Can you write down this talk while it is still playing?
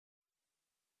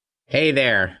Hey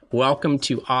there. Welcome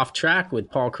to Off Track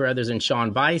with Paul Carruthers and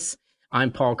Sean Bice.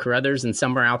 I'm Paul Carruthers, and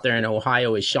somewhere out there in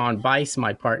Ohio is Sean Bice,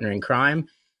 my partner in crime.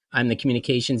 I'm the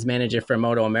communications manager for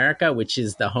Moto America, which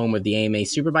is the home of the AMA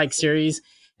Superbike Series,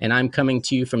 and I'm coming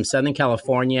to you from Southern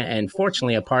California and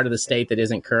fortunately a part of the state that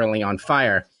isn't currently on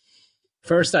fire.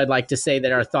 First, I'd like to say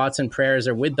that our thoughts and prayers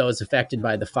are with those affected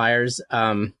by the fires.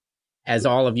 As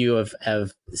all of you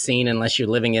have seen, unless you're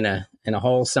living in a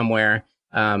hole somewhere,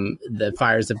 the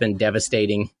fires have been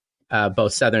devastating,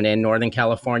 both Southern and Northern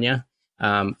California.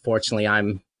 Fortunately,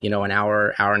 I'm, an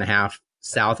hour and a half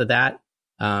south of that.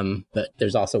 But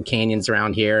there's also canyons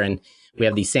around here, and we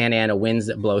have these Santa Ana winds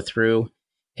that blow through.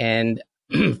 And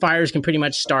fires can pretty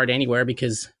much start anywhere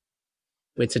because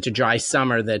it's such a dry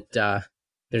summer that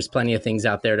there's plenty of things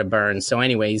out there to burn. So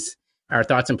anyways, our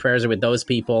thoughts and prayers are with those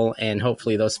people, and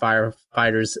hopefully those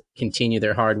firefighters continue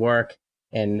their hard work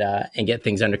and get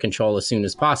things under control as soon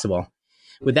as possible.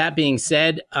 With that being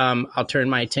said, I'll turn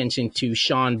my attention to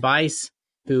Sean Bice,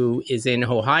 who is in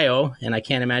Ohio, and I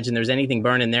can't imagine there's anything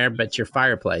burning there but your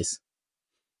fireplace.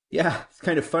 Yeah, it's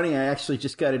kind of funny. I actually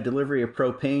just got a delivery of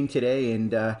propane today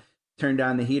and turned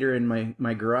on the heater in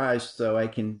my garage so I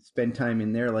can spend time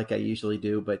in there like I usually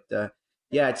do. But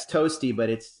yeah, it's toasty, but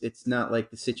it's not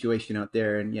like the situation out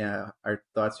there. And yeah, our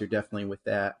thoughts are definitely with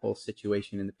that whole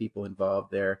situation and the people involved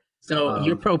there. So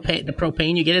your the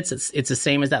propane you get, it's the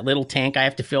same as that little tank I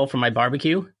have to fill for my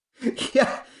barbecue?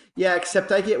 Yeah,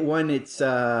 except I get one. It's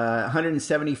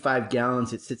 175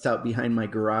 gallons. It sits out behind my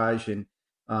garage. And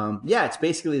yeah, it's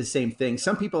basically the same thing.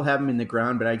 Some people have them in the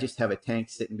ground, but I just have a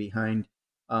tank sitting behind.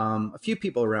 A few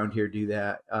people around here do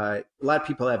that. A lot of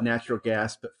people have natural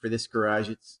gas, but for this garage,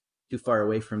 it's too far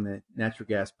away from the natural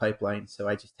gas pipeline, so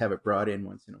I just have it brought in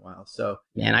once in a while. So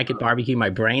man, I could barbecue my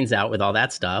brains out with all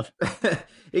that stuff.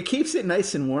 It keeps it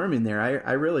nice and warm in there.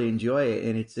 I really enjoy it,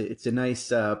 and it's a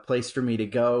nice place for me to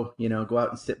go. Go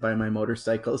out and sit by my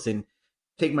motorcycles and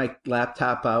take my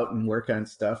laptop out and work on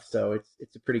stuff. So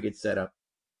it's a pretty good setup.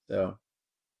 So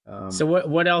so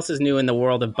what else is new in the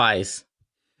world of Bice?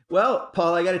 Well,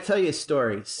 Paul, I got to tell you a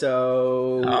story.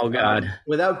 So oh God,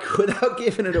 without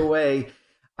giving it away,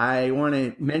 I want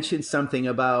to mention something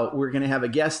about we're going to have a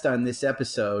guest on this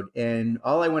episode. And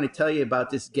all I want to tell you about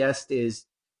this guest is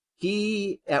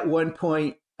he at one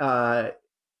point,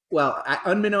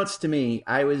 unbeknownst to me,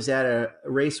 I was at a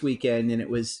race weekend and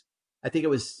I think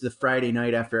it was the Friday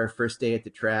night after our first day at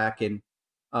the track. And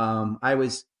I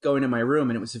was going to my room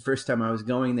and it was the first time I was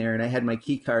going there and I had my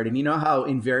key card. And you know how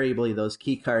invariably those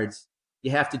key cards, you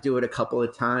have to do it a couple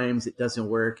of times. It doesn't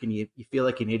work. And you feel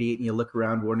like an idiot and you look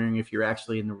around wondering if you're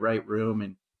actually in the right room.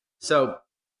 And so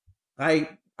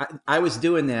I was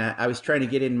doing that. I was trying to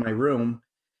get in my room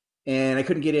and I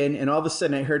couldn't get in. And all of a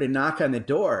sudden I heard a knock on the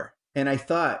door and I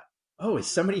thought, oh, is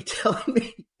somebody telling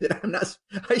me that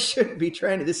I shouldn't be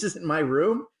this isn't my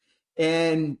room?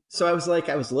 And so I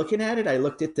was looking at it. I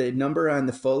looked at the number on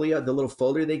the folio, the little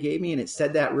folder they gave me, and it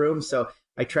said that room. So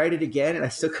I tried it again and I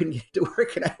still couldn't get it to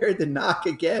work. And I heard the knock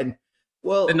again.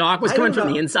 Well, the knock was coming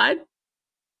from the inside?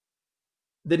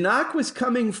 The knock was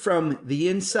coming from the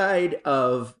inside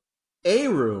of a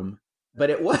room, but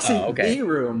it wasn't the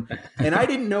room. And I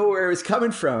didn't know where it was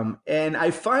coming from. And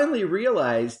I finally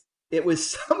realized it was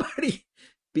somebody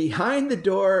behind the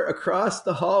door across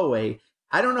the hallway.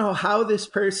 I don't know how this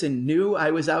person knew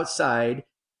I was outside.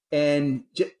 And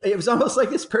it was almost like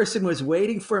this person was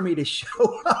waiting for me to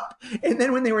show up. And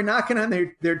then when they were knocking on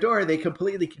their door, they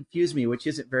completely confused me, which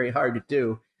isn't very hard to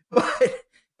do. But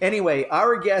anyway,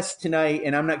 our guest tonight,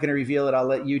 and I'm not going to reveal it, I'll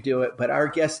let you do it. But our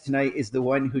guest tonight is the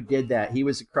one who did that. He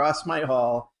was across my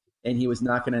hall and he was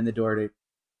knocking on the door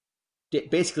to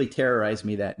basically terrorize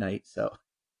me that night. So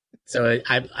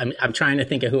I'm trying to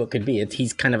think of who it could be.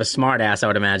 He's kind of a smart ass, I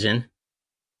would imagine.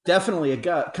 Definitely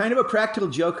kind of a practical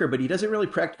joker, but he doesn't really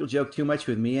practical joke too much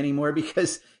with me anymore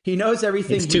because he knows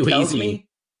everything he tells me.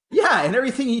 Yeah, and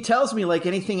everything he tells me, like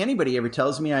anything anybody ever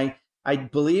tells me, I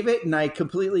believe it and I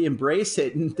completely embrace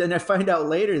it. And then I find out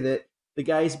later that the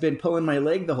guy's been pulling my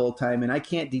leg the whole time, and I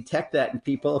can't detect that in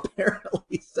people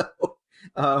apparently. So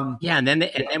yeah, and then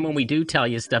when we do tell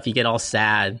you stuff, you get all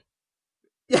sad.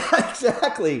 Yeah,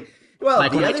 exactly. Well,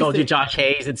 like when I told you Josh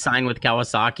Hayes had signed with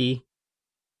Kawasaki.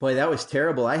 Boy, that was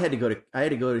terrible. I had to go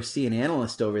to see an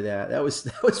analyst over that. That was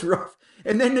rough.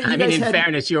 And then in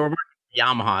fairness, you were working at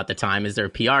Yamaha at the time as their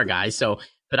PR guy,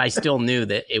 but I still knew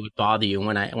that it would bother you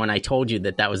when I told you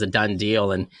that was a done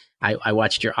deal, and I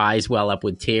watched your eyes well up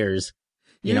with tears.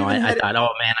 I thought, oh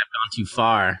man, I've gone too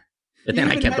far. But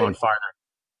then I kept going farther.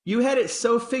 You had it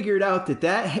so figured out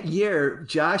that year,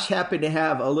 Josh happened to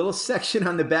have a little section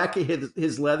on the back of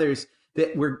his leathers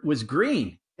that was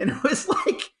green. And it was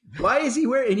like, Why is he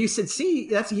wearing? And you said,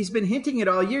 see, he's been hinting it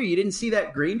all year. You didn't see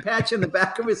that green patch on the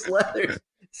back of his leather.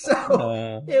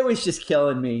 So it was just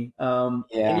killing me.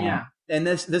 And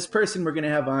this person we're going to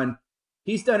have on,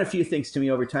 he's done a few things to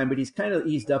me over time, but he's kind of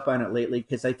eased up on it lately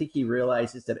because I think he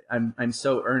realizes that I'm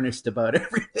so earnest about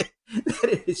everything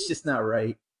that it's just not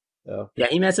right. So yeah,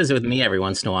 he messes with me every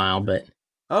once in a while, but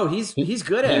he's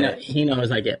good at it. He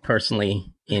knows I get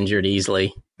personally injured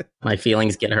easily. My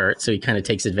feelings get hurt, so he kind of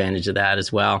takes advantage of that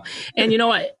as well. And you know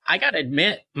what? I got to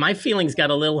admit, my feelings got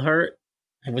a little hurt.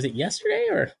 Was it yesterday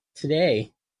or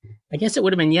today? I guess it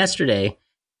would have been yesterday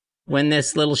when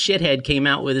this little shithead came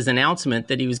out with his announcement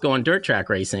that he was going dirt track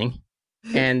racing.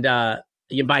 And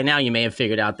by now you may have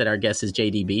figured out that our guest is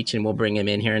JD Beach, and we'll bring him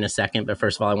in here in a second. But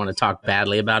first of all, I want to talk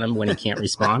badly about him when he can't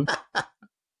respond.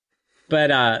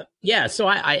 But yeah, so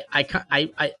I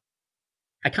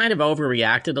kind of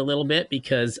overreacted a little bit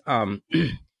because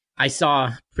I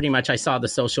saw the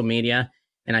social media,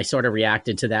 and I sort of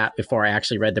reacted to that before I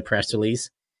actually read the press release.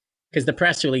 Because the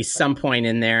press release, some point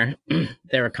in there,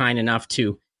 they were kind enough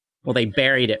to, well, they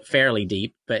buried it fairly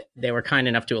deep, but they were kind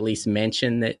enough to at least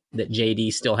mention that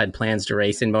JD still had plans to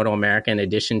race in Moto America in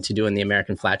addition to doing the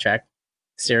American Flat Track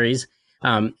Series.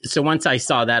 So once I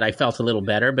saw that, I felt a little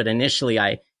better. But initially,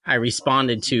 I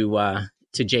responded to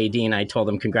JD and I told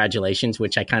him congratulations,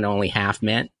 which I kind of only half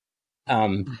meant.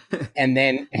 And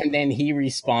then he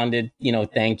responded,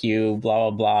 thank you, blah,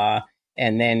 blah, blah.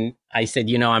 And then I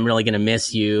said, I'm really going to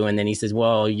miss you. And then he says,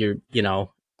 well, you're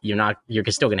still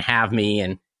going to have me.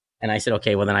 And I said,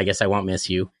 okay, well then I guess I won't miss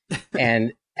you.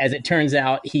 And as it turns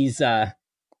out, he has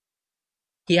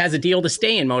a deal to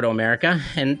stay in Moto America.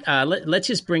 And let's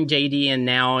just bring JD in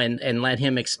now and let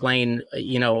him explain.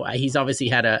 He's obviously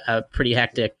had a pretty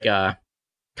hectic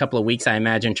couple of weeks, I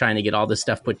imagine, trying to get all this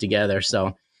stuff put together.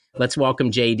 So let's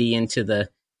welcome JD into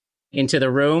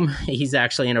the room. He's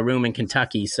actually in a room in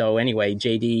Kentucky. So anyway,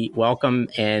 JD, welcome.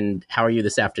 And how are you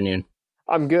this afternoon?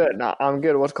 I'm good.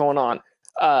 What's going on?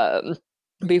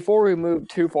 Before we move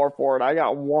too far forward, I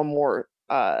got one more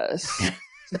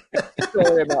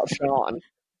story about Sean.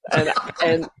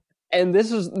 And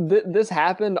this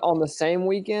happened on the same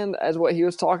weekend as what he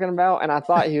was talking about, and I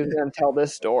thought he was going to tell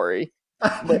this story.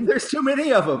 But there's too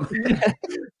many of them.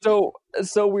 So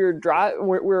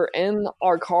we're in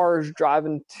our cars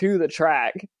driving to the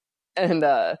track, and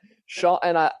Sean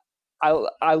and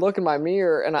I look in my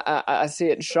mirror and I see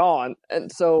it's Sean,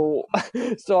 and so I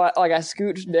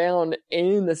scooched down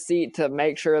in the seat to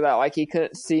make sure that he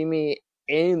couldn't see me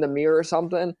in the mirror or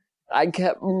something. I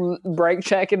kept brake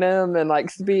checking him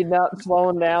and speeding up,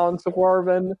 slowing down,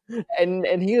 swerving,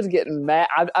 and he was getting mad.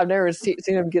 I've never seen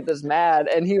him get this mad,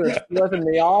 and he was flipping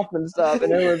me off and stuff.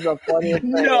 And it was the funniest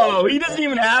thing. No, he doesn't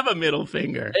even have a middle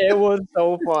finger. It was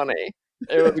so funny.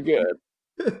 It was good.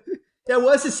 That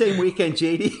was the same weekend,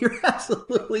 JD. You're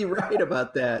absolutely right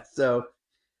about that. So,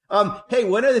 hey,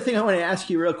 one other thing I want to ask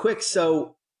you real quick.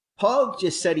 So, Paul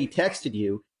just said he texted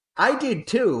you. I did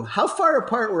too. How far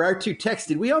apart were our two texts?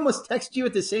 Did we almost text you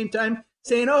at the same time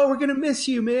saying, oh, we're going to miss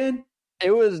you, man?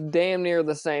 It was damn near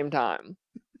the same time.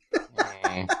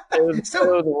 It was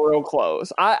real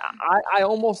close. I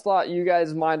almost thought you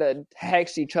guys might have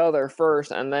texted each other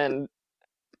first and then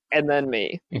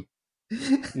me.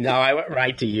 No, I went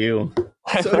right to you.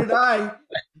 So did I.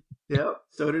 Yep,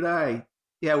 so did I.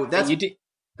 Yeah, you did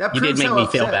make me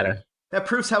feel better. That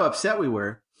proves how upset we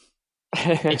were.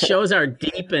 It shows our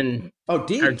deep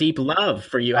love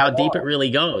for you, how deep it really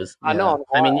goes. I know.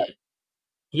 I mean,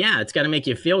 yeah, it's got to make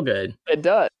you feel good. It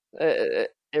does. It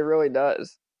really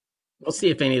does. We'll see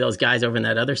if any of those guys over in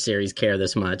that other series care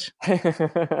this much.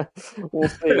 We'll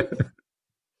see.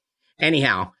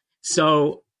 Anyhow,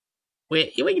 so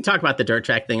we can talk about the dirt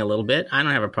track thing a little bit. I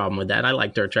don't have a problem with that. I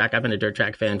like dirt track. I've been a dirt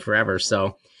track fan forever.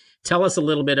 So tell us a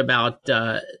little bit about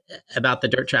the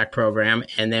dirt track program,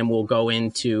 and then we'll go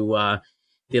into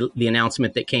the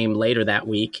announcement that came later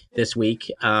this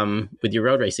week, with your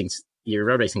road racing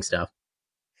stuff.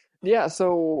 Yeah.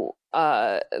 So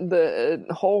the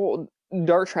whole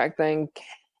dirt track thing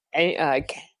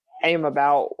came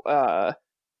about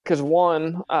because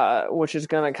one, which is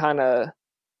going to kind of,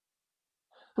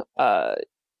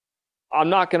 I'm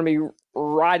not going to be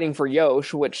riding for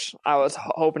Yosh, which I was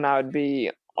hoping I would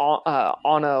be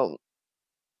on a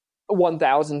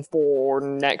 1,000 for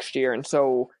next year, and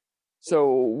so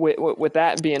with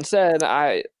that being said,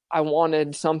 I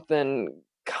wanted something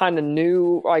kind of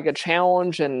new, like a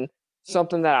challenge, and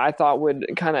something that I thought would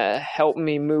kind of help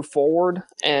me move forward.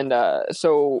 And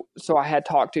so I had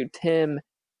talked to Tim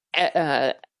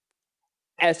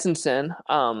Essenson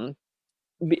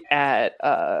at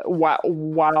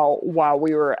while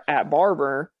we were at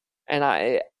Barber, and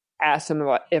I asked him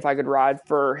if I could ride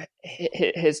for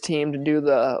his team to do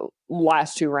the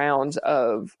last 2 rounds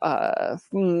of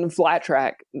flat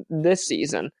track this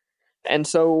season. And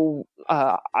so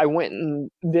I went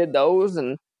and did those,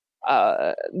 and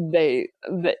to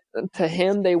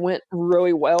him they went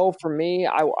really well. For me,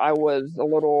 I was a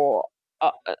little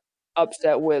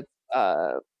upset with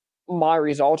my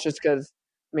results, just because,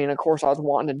 I mean, of course, I was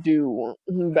wanting to do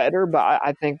better, but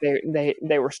I think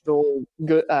they were still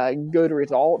good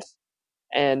results,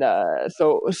 and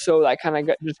so that kind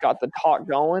of just got the talk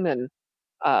going, and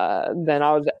then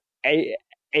I was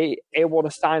able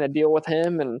to sign a deal with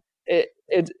him, and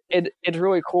it's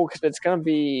really cool because it's going to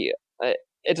be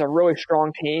it's a really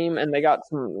strong team, and they got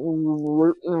some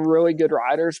really good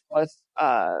riders, plus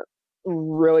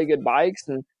really good bikes,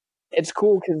 and it's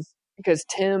cool because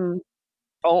Tim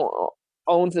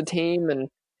owns the team, and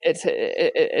it's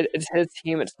his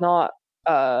team. It's not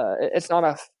a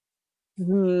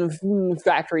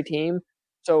factory team,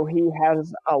 so he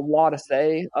has a lot of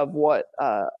say of what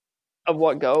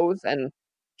goes, and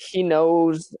he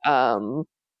knows I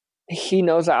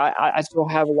still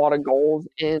have a lot of goals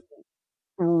in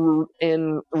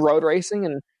road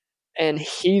racing, and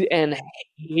he's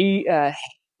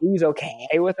okay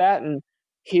with that, and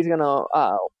he's gonna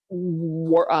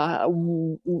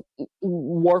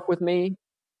work with me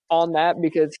on that,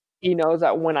 because he knows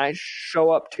that when I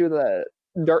show up to the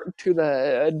dirt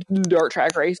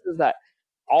track races, that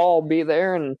I'll be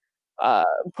there and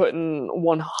putting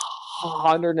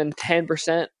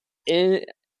 110%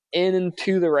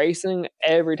 into the racing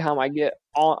every time I get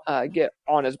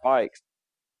on his bikes.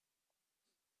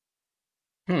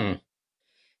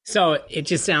 So it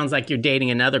just sounds like you're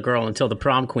dating another girl until the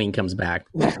prom queen comes back.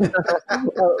 A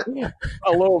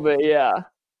little bit, yeah.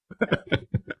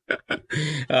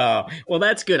 Well,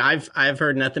 that's good. I've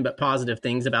heard nothing but positive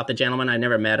things about the gentleman. I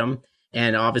never met him,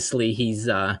 and obviously he's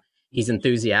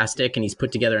enthusiastic, and he's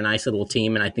put together a nice little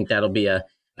team, and I think that'll be a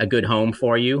good home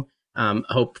for you.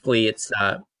 Hopefully it's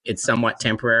somewhat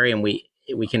temporary, and we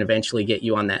can eventually get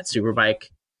you on that Superbike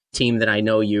team that I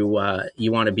know you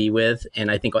want to be with, and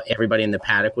I think everybody in the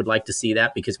paddock would like to see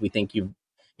that, because we think you've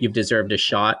deserved a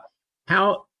shot.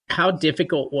 How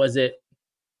difficult was it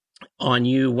on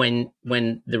you when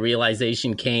the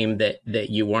realization came that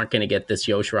you weren't going to get this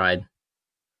Yosh ride?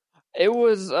 It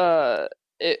was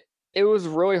it was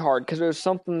really hard, because it was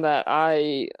something that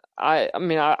I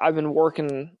mean I've been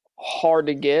working hard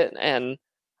to get, and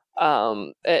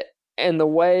and the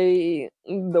way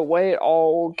it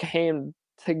all came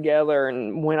together,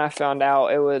 and when I found out,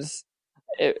 it was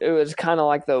kind of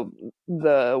like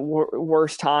the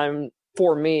worst time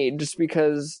for me, just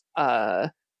because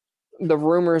the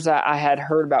rumors that I had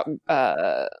heard about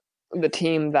the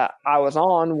team that I was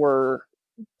on were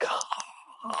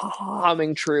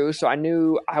coming true, so I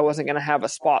knew I wasn't going to have a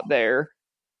spot there.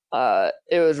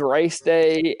 It was race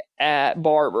day at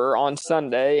Barber on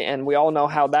Sunday, and we all know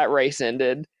how that race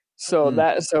ended. So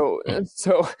that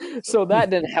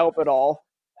didn't help at all.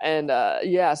 And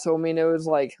so I mean, it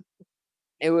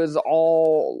was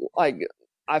all like,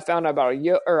 I found out about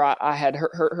I had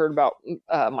heard about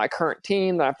my current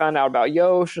team, then I found out about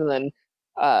Yosh, and then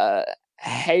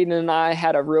Hayden and I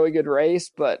had a really good race,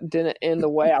 but didn't end the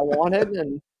way I wanted,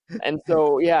 and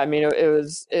so yeah, I mean,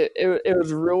 it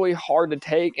was really hard to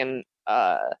take, and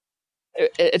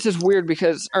it's just weird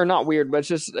because, or not weird, but it's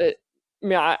just, I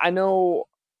mean, I know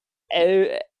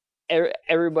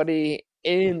everybody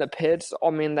in the pits, I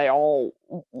mean, they all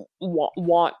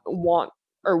want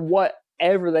or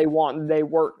whatever they want, they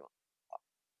work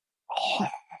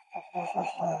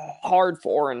hard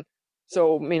for, and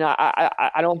so I mean,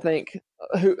 I don't think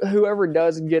whoever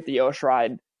does get the Yosh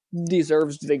ride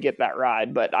deserves to get that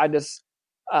ride, but I just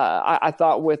I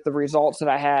thought with the results that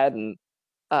I had, and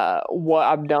what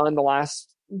I've done the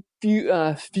last few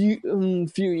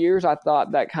years, I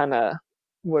thought that kind of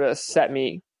would have set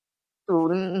me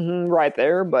right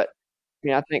there. But I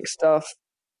mean, I think stuff,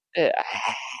 it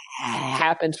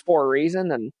happens for a reason,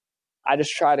 and I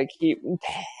just try to keep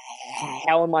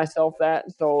telling myself that,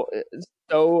 so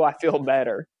I feel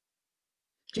better.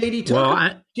 JD,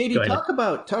 talk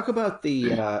about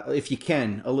the if you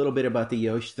can, a little bit about the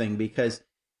Yosh thing, because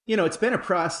it's been a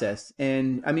process,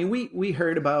 and I mean we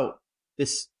heard about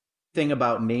this thing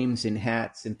about names and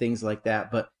hats and things like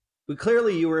that, but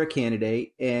clearly you were a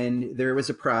candidate, and there was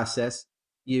a process.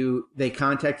 They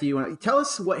contacted you. Tell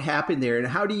us what happened there,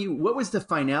 and what was the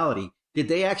finality? Did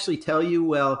they actually tell you,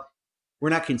 well, we're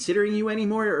not considering you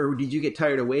anymore, or did you get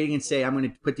tired of waiting and say, I'm going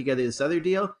to put together this other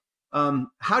deal?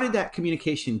 How did that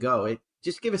communication go?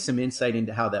 Just give us some insight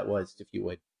into how that was, if you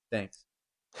would. Thanks.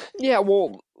 Yeah,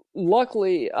 well,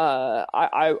 luckily,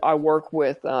 I work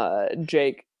with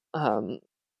Jake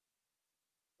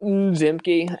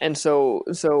Zimke, and so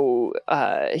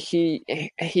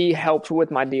he helped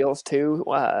with my deals too,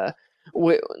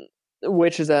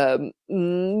 which is a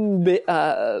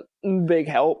big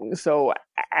help. So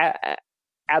at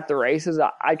the races,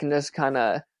 I can just kind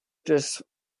of just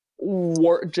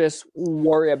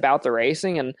worry about the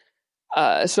racing, and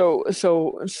so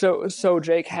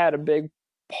Jake had a big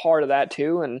part of that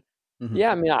too. And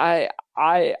yeah, I mean, I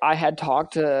had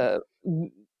talked to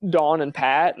Don and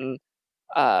Pat and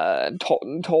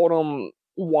told them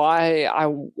why I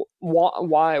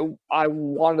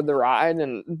wanted the ride,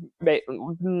 and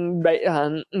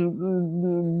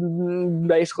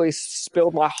basically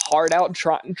spilled my heart out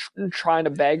trying to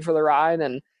beg for the ride.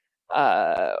 And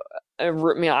I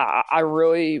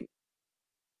really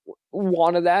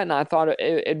wanted that, and I thought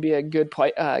it'd be a good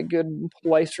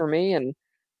place for me. And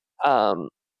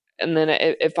then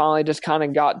it finally just kind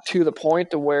of got to the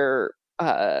point to where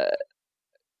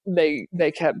they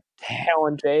kept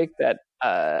telling Jake that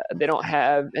they don't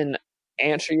have an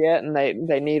answer yet, and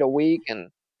they need a week, and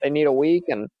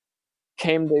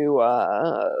came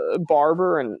to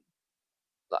Barber, and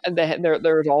there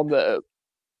was all the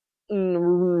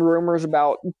rumors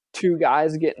about two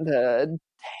guys getting to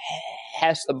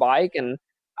test the bike, and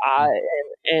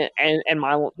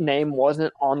my name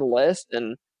wasn't on the list.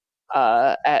 And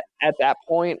at that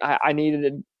point, I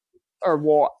needed,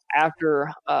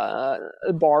 after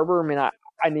Barber, I mean,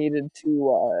 I needed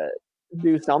to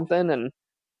do something, and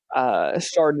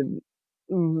started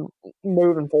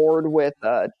moving forward with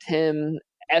Tim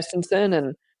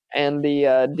Estenson and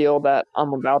the deal that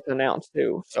I'm about to announce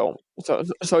too. So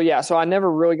yeah. So I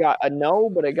never really got a no,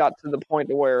 but it got to the point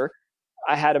to where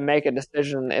I had to make a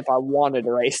decision if I wanted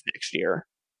to race next year.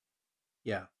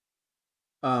 Yeah.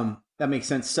 That makes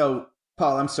sense. So,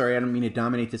 Paul, I'm sorry, I don't mean to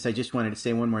dominate this. I just wanted to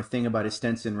say one more thing about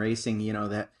Estenson Racing. You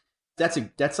know,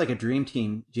 that's like a dream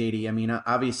team, JD. I mean,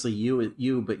 obviously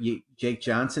but Jake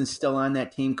Johnson's still on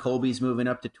that team. Colby's moving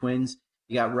up to Twins.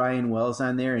 You got Ryan Wells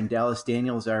on there, and Dallas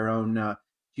Daniels, our own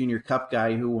Junior Cup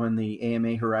guy who won the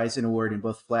AMA Horizon Award in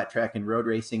both flat track and road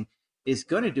racing, is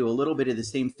going to do a little bit of the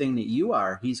same thing that you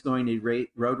are. He's going to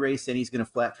road race, and he's going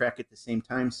to flat track at the same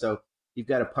time. So you've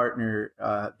got a partner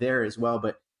there as well.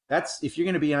 But if you're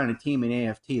going to be on a team in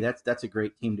AFT, that's a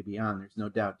great team to be on. There's no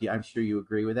doubt. I'm sure you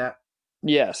agree with that.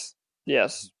 Yes,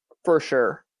 for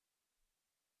sure.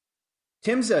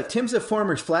 Tim's a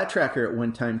former flat tracker at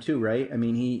one time too, right? I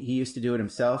mean, he used to do it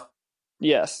himself.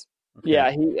 Yes. Okay.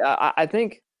 Yeah. I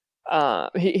think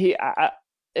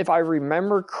if I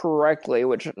remember correctly,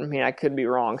 which I mean I could be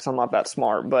wrong because I'm not that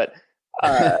smart, but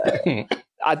I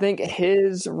think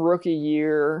his rookie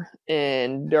year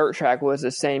in dirt track was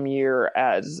the same year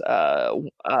as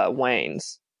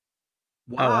Wayne's.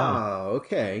 Wow.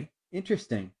 Okay.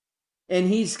 Interesting. And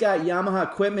he's got Yamaha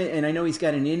equipment, and I know he's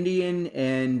got an Indian,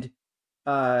 and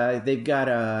they've got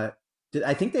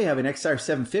I think they have an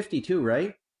XR750 too,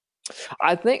 right?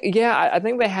 I think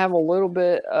they have a little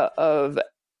bit of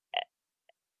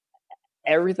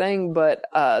everything, but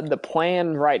the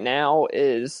plan right now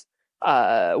is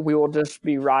we will just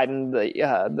be riding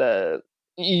the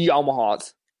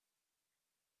Yamahas.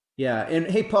 Yeah, and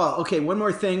hey, Paul, okay, one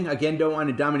more thing. Again, don't want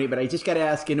to dominate, but I just got to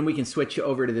ask, and then we can switch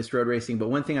over to this road racing. But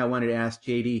one thing I wanted to ask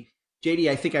JD,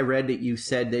 I think I read that you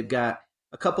said they've got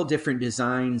a couple different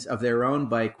designs of their own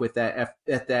bike with that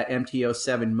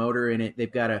MT-07 motor in it.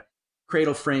 They've got a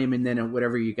cradle frame and then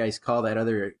whatever you guys call that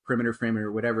other perimeter frame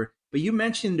or whatever. But you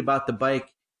mentioned about the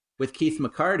bike with Keith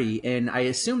McCarty, and I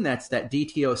assume that's that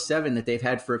DT-07 that they've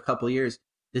had for a couple of years.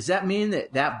 Does that mean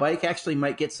that bike actually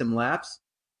might get some laps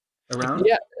around?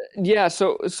 Yeah.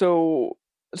 So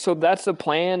that's the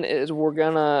plan. Is we're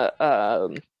gonna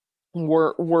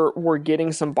we're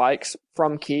getting some bikes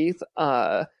from Keith.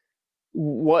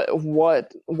 What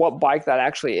bike that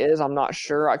actually is, I'm not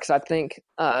sure, because I think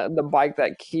the bike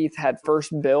that Keith had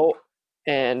first built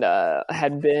and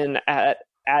had been at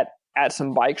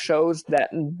some bike shows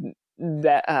that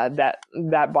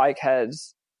bike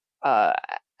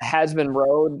has been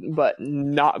rode, but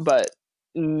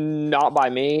not by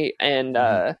me, and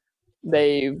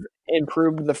they've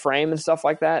improved the frame and stuff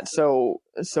like that. So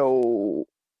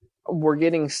we're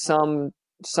getting some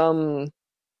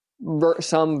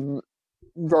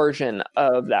version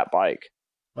of that bike.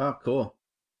 Wow, cool.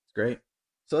 It's great.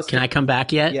 So Can I come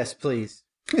back yet? Yes, please.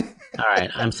 All right.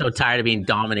 I'm so tired of being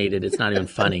dominated. It's not even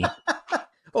funny.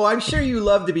 Oh, I'm sure you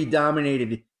love to be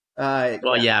dominated.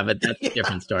 Well, yeah, but that's a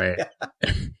different story. Yeah.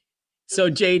 So,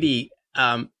 JD,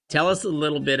 tell us a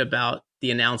little bit about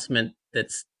the announcement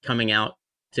that's coming out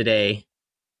today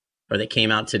or that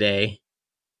came out today.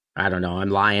 I don't know. I'm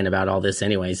lying about all this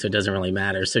anyway, so it doesn't really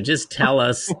matter. So just tell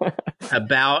us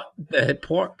about the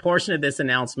portion of this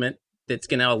announcement that's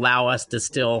going to allow us to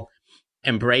still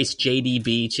embrace JD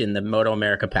Beach in the Moto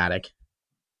America paddock.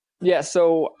 Yeah,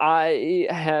 so I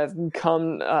have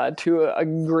come to an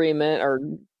agreement or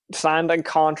signed a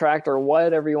contract or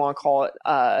whatever you want to call it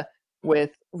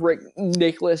with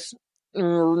Ridiculous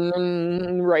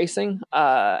Racing,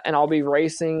 and I'll be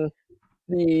racing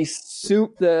the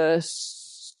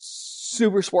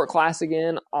Super Sport Class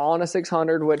again on a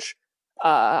 600, which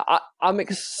I'm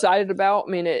excited about.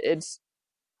 I mean,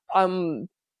 I'm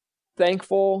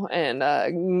thankful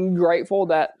and grateful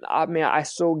that I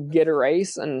still get a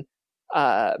race, and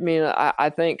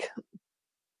I think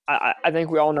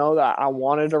we all know that I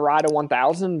wanted to ride a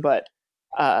 1000, but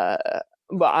I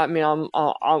mean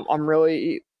I'm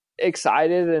really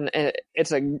excited, and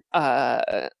it's a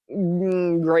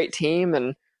great team,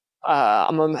 and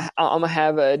I'm gonna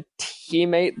have a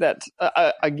teammate that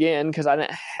again, because I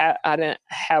didn't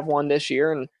have one this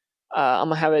year, and I'm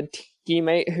gonna have a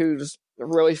teammate who's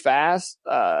really fast,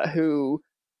 who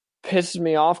pisses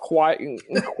me off quite often.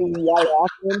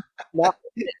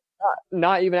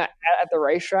 Not even at the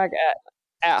racetrack,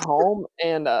 at home,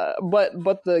 and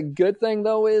but the good thing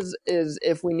though is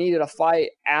if we needed a fight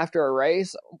after a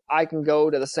race, I can go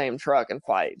to the same truck and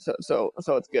fight. So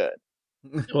it's good.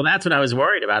 Well, that's what I was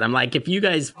worried about. I'm like, if you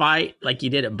guys fight like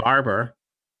you did at Barber,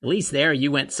 at least there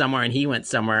you went somewhere and he went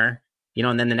somewhere,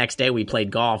 and then the next day we played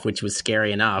golf, which was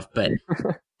scary enough. But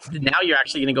now you're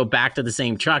actually going to go back to the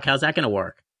same truck. How's that going to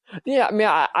work? Yeah, I mean,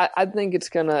 I think it's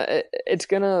gonna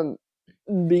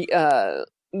be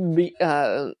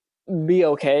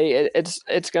okay.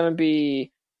 It's gonna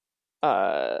be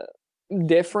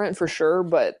different for sure,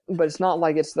 but it's not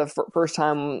like it's the first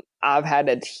time I've had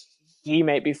a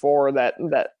teammate before that's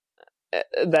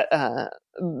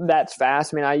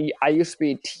fast. I mean, I used to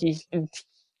be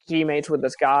teammates with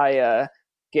this guy,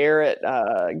 Garrett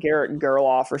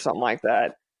Gerloff or something like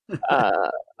that.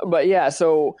 But yeah,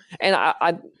 so, and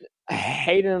I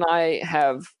Hayden and I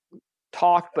have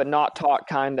talked but not talked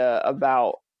kind of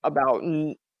about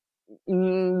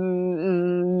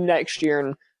next year,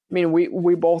 and I mean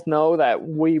we both know that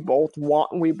we both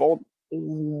want to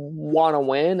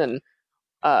win, and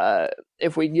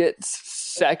if we get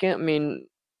second, I mean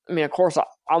of course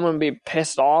I'm going to be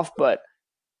pissed off, but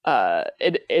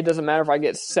it doesn't matter if I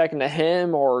get second to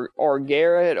him or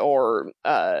Garrett or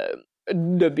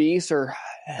the Beast or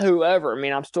whoever. I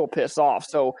mean, I'm still pissed off.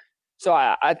 So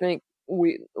I think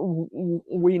we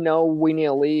know we need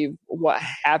to leave what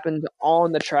happened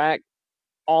on the track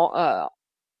on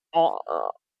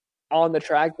the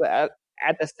track, but at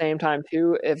the same time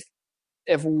too,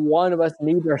 if one of us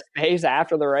needs our space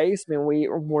after the race, I mean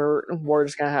we're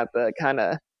just gonna have to kind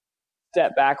of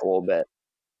step back a little bit.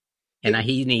 And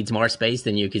he needs more space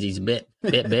than you because he's a bit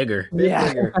bigger.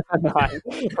 Bigger.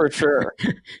 For sure.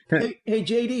 Hey,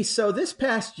 JD, so this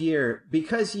past year,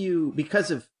 because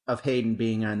of Hayden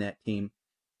being on that team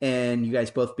and you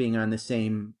guys both being on the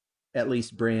same, at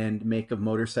least brand, make of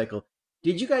motorcycle,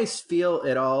 did you guys feel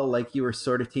at all like you were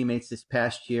sort of teammates this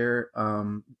past year?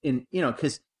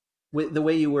 Because with the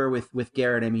way you were with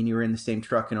Garrett, I mean, you were in the same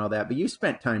truck and all that, but you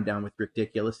spent time down with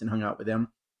Ridiculous and hung out with them.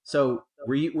 So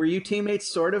were you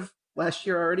teammates sort of last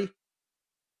year already?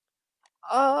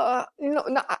 No,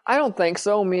 I don't think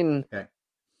so. I mean, okay.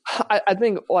 I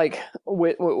think like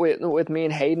with me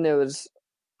and Hayden, it was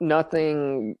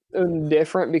nothing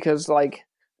different because like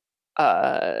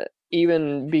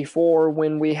even before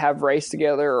when we have raced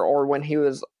together or when he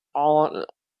was on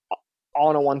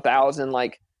a 1000,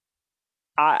 like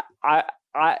I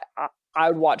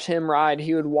would watch him ride,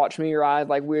 he would watch me ride,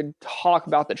 like we'd talk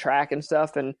about the track and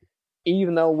stuff, and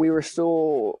even though we were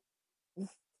still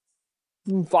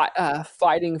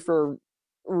fighting for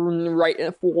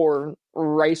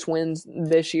race wins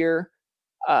this year,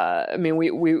 I mean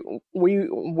we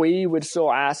would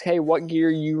still ask, hey, what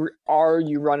gear are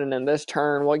you running in this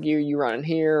turn? What gear you running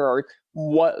here? Or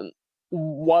what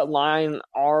line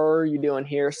are you doing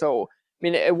here? So I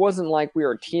mean, it wasn't like we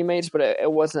were teammates, but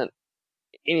it wasn't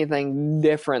anything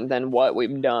different than what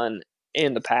we've done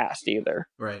in the past either.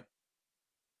 Right.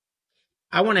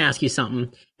 I want to ask you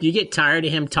something. Do you get tired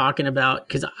of him talking about,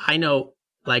 because I know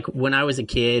like when I was a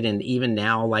kid and even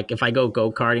now, like if I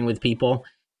go-karting with people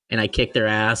and I kick their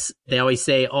ass, they always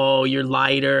say, oh, you're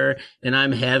lighter and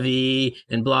I'm heavy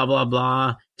and blah, blah,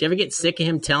 blah. Do you ever get sick of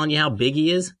him telling you how big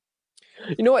he is?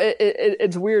 You know,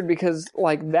 it's weird because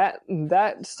like that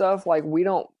stuff, like we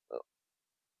don't,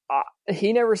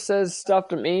 he never says stuff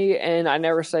to me and I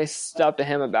never say stuff to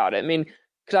him about it. I mean,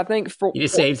 I think he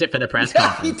just saves it for the press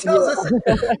Yeah, conference. he tells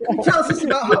us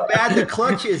about how bad the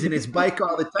clutch is in his bike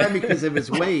all the time because of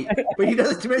his weight, but he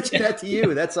doesn't mention that to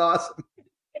you. That's awesome.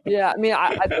 Yeah, I mean,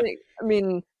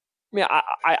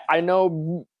 I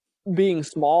know being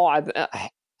small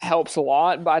helps a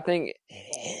lot, but I think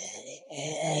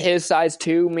his size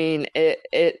too. I mean,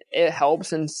 it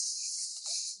helps in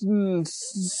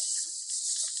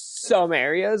some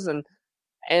areas, and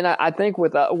I think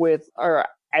with or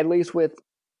at least with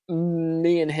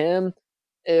me and him,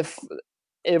 if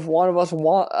one of us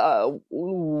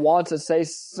wants to say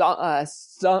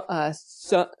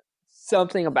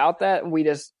something about that, we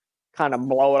just kind of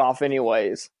blow it off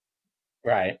anyways.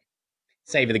 Right.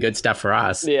 Save the good stuff for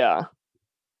us. Yeah.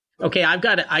 Okay, I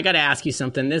got to ask you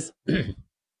something. This,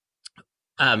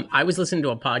 I was listening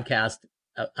to a podcast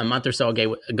a month or so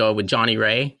ago with Johnny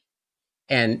Ray,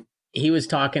 and he was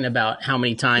talking about how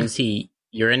many times he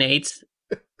urinates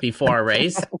before a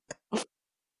race,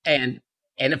 and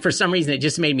for some reason it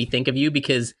just made me think of you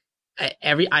because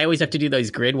I always have to do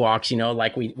those grid walks, you know,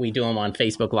 like we do them on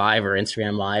Facebook Live or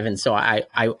Instagram Live, and so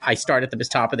I start at the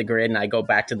top of the grid and I go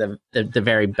back to the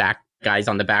very back guys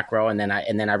on the back row, and then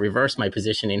I reverse my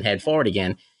position and head forward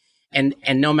again. And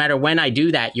no matter when I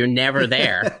do that, you're never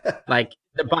there. Like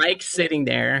the bike's sitting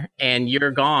there and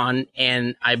you're gone.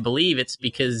 And I believe it's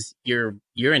because you're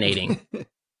urinating.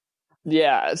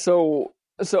 Yeah. So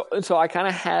I kind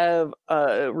of have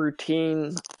a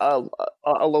routine a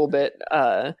little bit.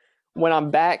 When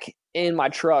I'm back in my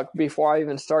truck, before I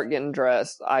even start getting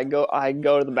dressed, I go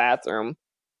to the bathroom.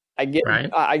 I get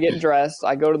dressed.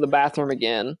 I go to the bathroom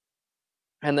again.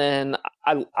 And then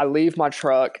I leave my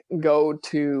truck, go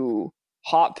to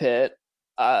Hot Pit,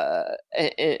 and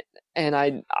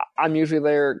I'm usually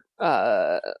there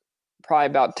probably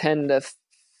about 10 to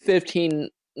 15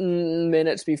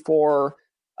 minutes before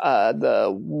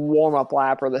the warm up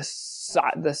lap or the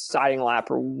siding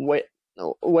lap, or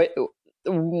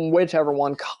whichever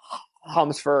one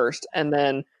comes first. And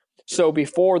then so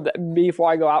before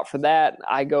I go out for that,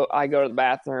 I go to the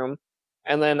bathroom.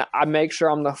 And then I make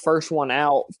sure I'm the first one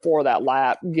out for that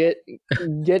lap. Get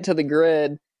to the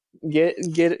grid, get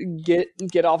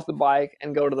off the bike,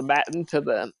 and go to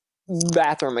the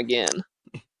bathroom again.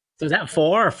 So is that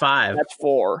 4 or 5? That's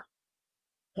 4.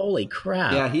 Holy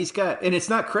crap! Yeah, he's got, and it's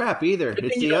not crap either.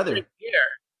 It's the other.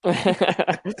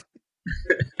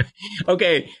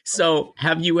 Okay, so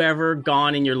have you ever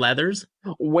gone in your leathers?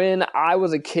 When I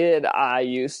was a kid, I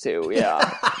used to.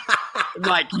 Yeah.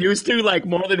 Like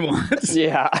more than once.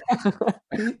 Yeah.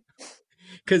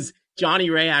 Because Johnny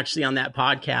Ray actually on that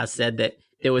podcast said that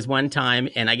there was one time,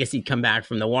 and I guess he'd come back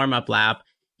from the warm-up lap.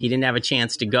 He didn't have a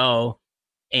chance to go,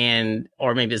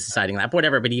 or maybe it's a siding lap,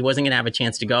 whatever, but he wasn't going to have a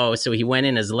chance to go. So he went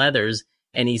in his leathers,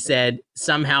 and he said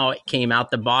somehow it came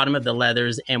out the bottom of the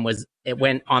leathers and it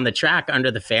went on the track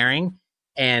under the fairing.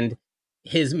 And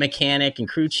his mechanic and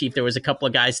crew chief, there was a couple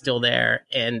of guys still there,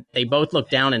 and they both looked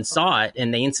down and saw it,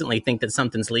 and they instantly think that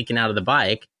something's leaking out of the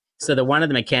bike. So one of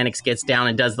the mechanics gets down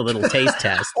and does the little taste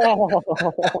test.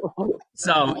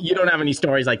 So you don't have any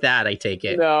stories like that, I take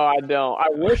it? No, I don't. I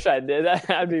wish I did.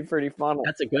 That'd be pretty fun.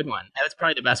 That's a good one. That's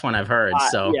probably the best one I've heard.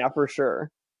 Yeah, for sure.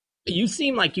 You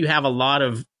seem like you have a lot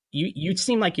of you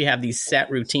seem like you have these set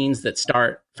routines that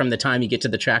start from the time you get to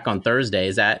the track on Thursday.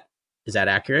 Is that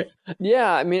accurate?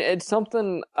 Yeah, I mean, it's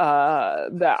something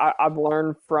that I've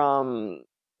learned from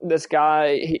this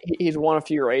guy. He's won a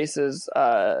few races,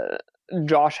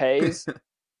 Josh Hayes.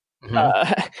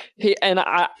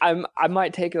 Mm-hmm. I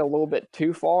might take it a little bit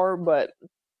too far, but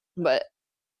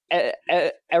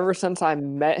ever since I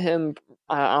met him,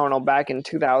 I don't know, back in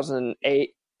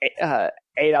 2008, I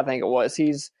think it was.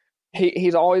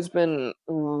 He's always been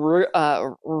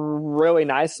really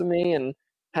nice to me and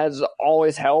has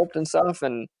always helped and stuff.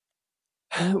 And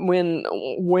when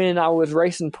I was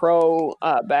racing pro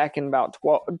back in about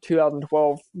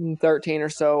 2012, 13 or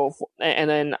so, and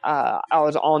then I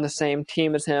was on the same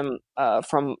team as him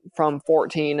from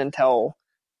 14 until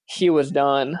he was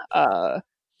done. And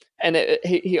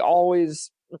he always,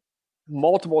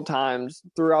 multiple times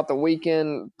throughout the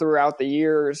weekend, throughout the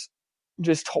years,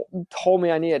 just told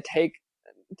me I need to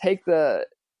take the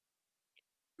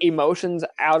emotions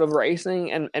out of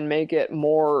racing and make it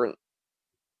more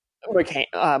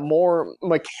mechanical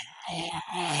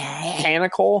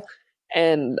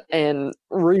and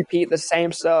repeat the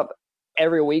same stuff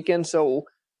every weekend. So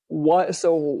whatever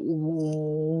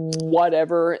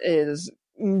is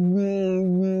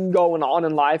going on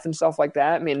in life and stuff like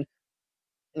that, I mean,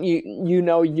 you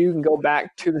can go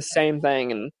back to the same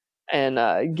thing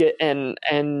and get and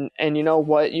you know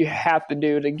what you have to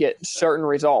do to get certain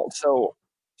results. So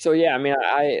So yeah, I mean,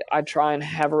 I try and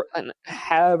have a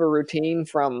routine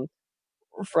from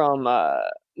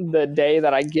the day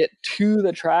that I get to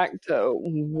the track to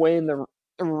when the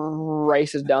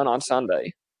race is done on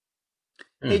Sunday.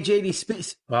 Hey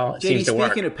JD, Well, it JD, seems to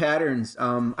work. speaking of patterns,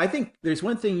 I think there's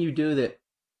one thing you do that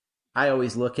I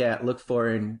always look for,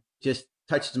 and just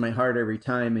touches my heart every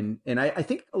time. And I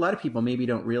think a lot of people maybe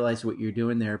don't realize what you're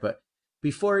doing there, but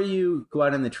before you go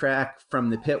out on the track from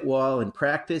the pit wall and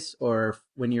practice, or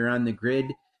when you're on the grid,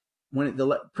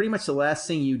 pretty much the last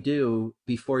thing you do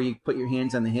before you put your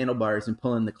hands on the handlebars and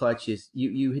pull in the clutch is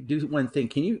you do one thing.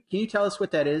 Can you tell us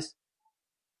what that is?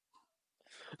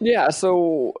 Yeah,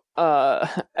 so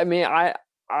I mean, I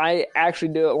actually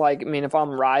do it like, I mean, if I'm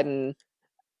riding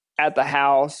at the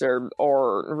house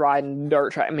or riding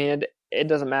dirt track, I mean, it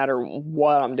doesn't matter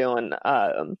what I'm doing.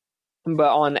 But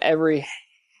on every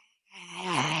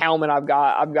helmet I've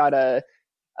got a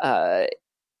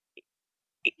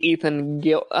Ethan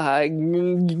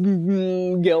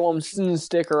Gillum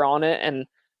sticker on it, and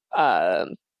I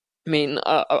mean,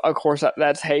 of course,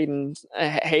 that's Hayden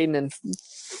and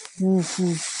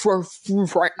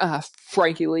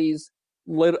Frankie Lee's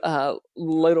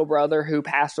little brother, who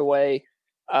passed away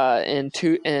in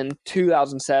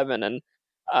 2007, and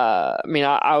I mean,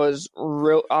 I was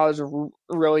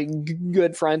really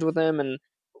good friends with him and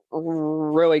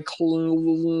really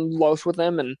close with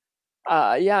him, and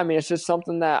yeah, I mean, it's just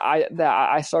something that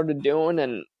I started doing,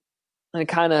 and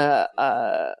kind of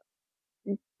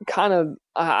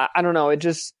I don't know, it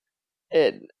just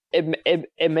it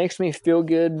makes me feel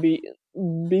good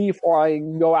before I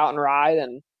go out and ride,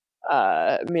 and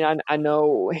I mean, I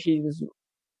know he's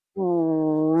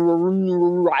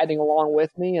riding along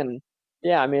with me, and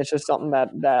yeah, I mean, it's just something that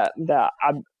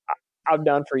I've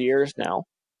done for years now.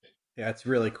 Yeah, it's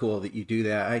really cool that you do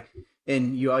that.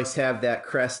 And you always have that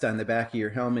crest on the back of your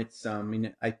helmets. I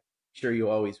mean, I'm sure you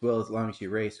always will as long as you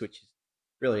race, which is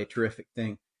really a terrific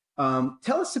thing.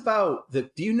 Tell us about do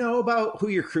you know about who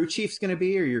your crew chief's going to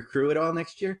be, or your crew at all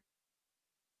next year?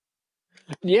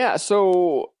 Yeah,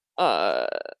 so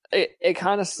it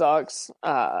kind of sucks.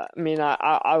 I mean,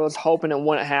 I was hoping it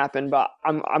wouldn't happen, but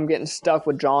I'm getting stuck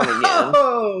with John again.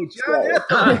 Oh, John!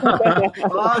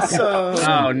 Awesome!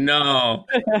 Oh no!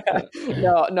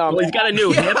 No. Well, he's got a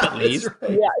new hip at least.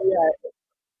 Right. Yeah.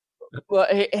 Well,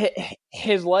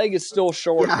 his leg is still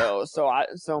short though, so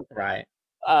right.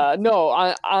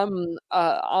 No,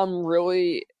 I'm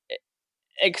really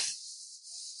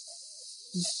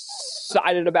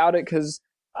excited about it, because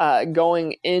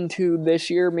going into this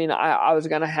year, I mean, I was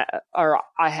gonna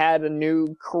I had a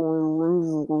new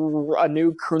crew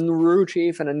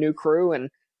chief and a new crew, and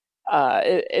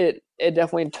it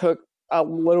definitely took a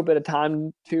little bit of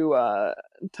time to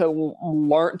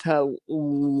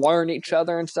learn each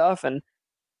other and stuff, and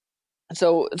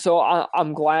so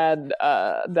I'm glad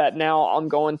that now I'm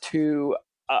going to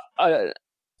a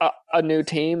new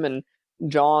team, and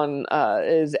John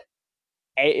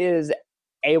is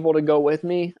able to go with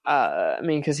me. I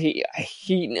mean, because he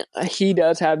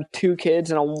does have 2 kids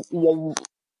and a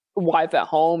wife at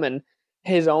home and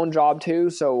his own job too.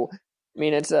 So I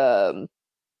mean, it's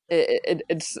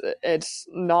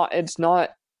not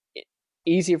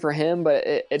easy for him, but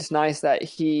it's nice that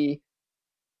he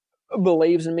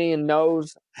believes in me and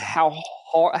knows how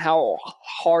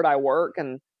hard I work,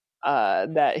 and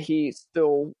that he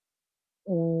still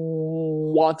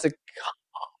wants to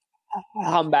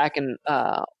come back and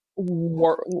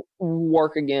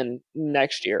work again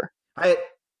next year.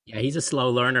 Yeah, he's a slow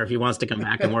learner if he wants to come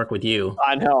back and work with you.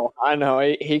 I know.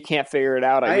 He can't figure it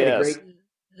out, I guess.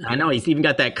 I know he's even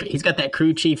got that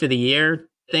crew chief of the year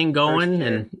thing going,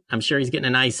 and I'm sure he's getting a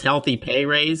nice healthy pay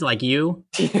raise like you.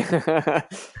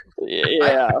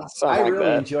 Yeah, I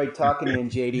really enjoyed talking to him,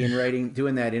 JD, and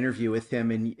doing that interview with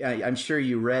him. And I'm sure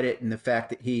you read it, and the fact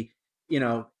that he,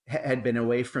 had been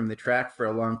away from the track for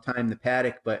a long time, the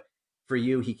paddock, but for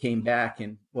you, he came back,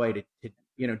 and boy, to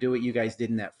do what you guys did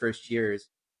in that first year is,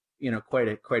 quite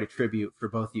a tribute for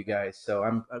both you guys. So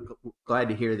I'm glad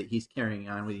to hear that he's carrying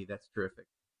on with you. That's terrific.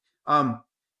 Paul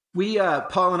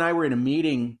and I were in a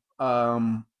meeting.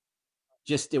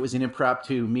 It was an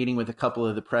impromptu meeting with a couple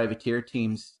of the privateer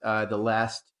teams, the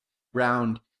last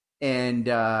round. And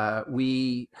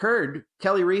we heard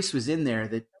Kelly Reese was in there,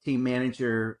 the team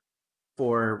manager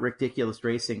for Ridiculous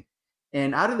Racing.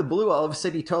 And out of the blue, all of a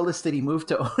sudden, he told us that he moved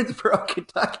to Owensboro,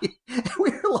 Kentucky. And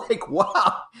we were like,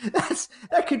 wow,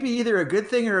 that could be either a good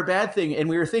thing or a bad thing. And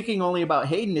we were thinking only about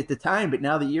Hayden at the time. But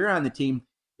now that you're on the team,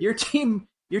 your team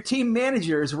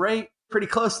manager is right pretty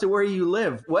close to where you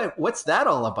live. What's that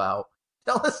all about?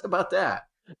 Tell us about that.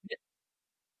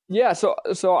 Yeah, so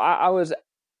I was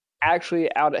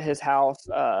actually out at his house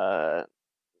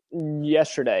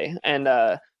yesterday, and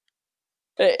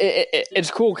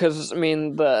it's cool because I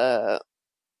mean the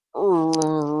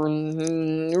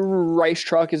race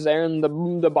truck is there and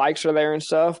the bikes are there and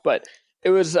stuff, but it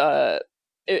was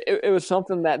it was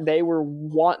something that they were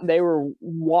wanting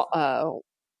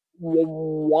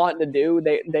to do.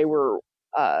 They were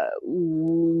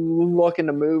looking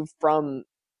to move from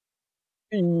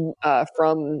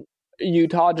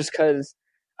Utah just because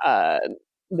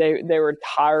they were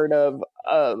tired of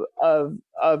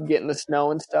getting the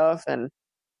snow and stuff, and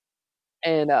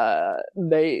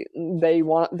they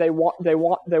want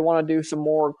to do some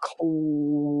more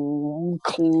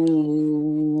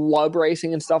club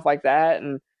racing and stuff like that,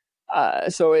 and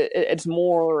so it's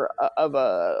more of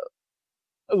a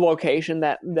location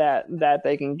that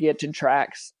they can get to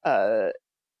tracks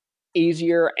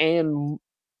easier and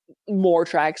more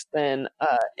tracks than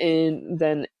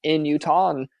in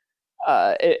Utah, and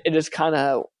it just kind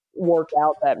of worked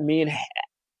out that me and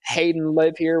Hayden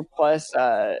live here, plus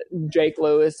Jake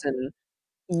Lewis and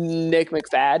Nick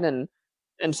McFadden,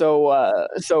 and so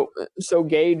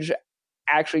Gage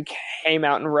actually came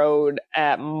out and rode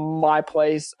at my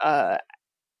place after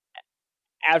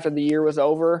the year was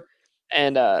over,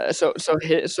 and so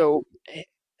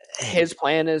his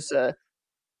plan is to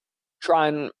try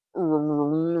and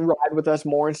ride with us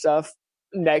more and stuff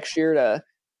next year to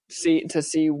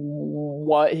see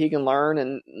what he can learn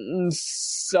and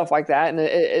stuff like that. And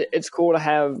it's cool to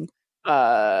have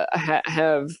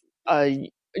a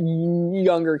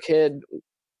younger kid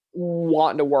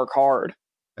wanting to work hard.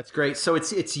 That's great. So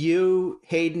it's you,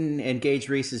 Hayden, and Gage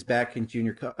Reese is back in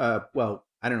Junior Cup. Well,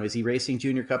 I don't know. Is he racing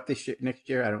Junior Cup next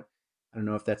year? I don't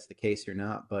know if that's the case or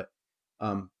not. But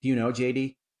do you know,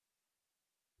 JD?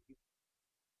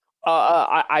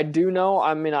 I do know.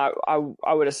 I mean, I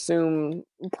would assume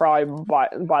probably by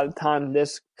the time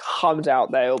this comes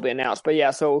out that it'll be announced. But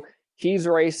yeah, so he's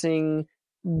racing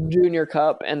Junior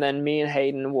Cup, and then me and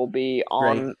Hayden will be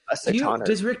on a 600.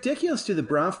 Does Rick Dickios, do the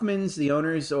Bronfmans, the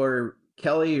owners, or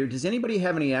Kelly, or does anybody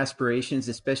have any aspirations,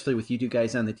 especially with you two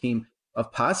guys on the team,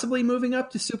 of possibly moving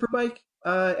up to Superbike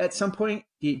at some point?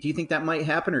 Do you think that might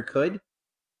happen or could?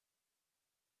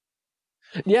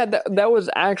 Yeah, that was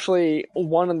actually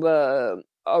one of the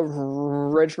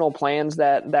original plans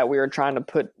that we were trying to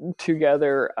put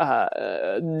together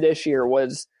this year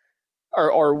was,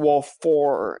 or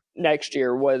for next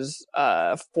year was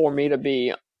for me to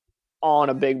be on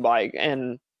a big bike,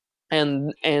 and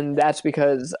that's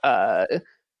because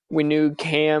we knew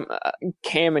Cam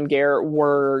and Garrett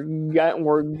were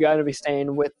going to be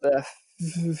staying with the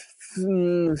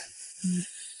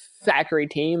Thackeray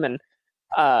team, and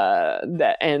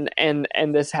that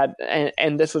and this had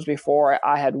and this was before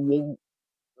I had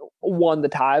won the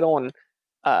title, and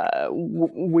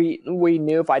we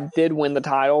knew if I did win the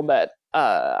title that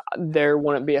there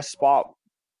wouldn't be a spot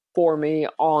for me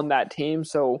on that team.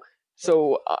 So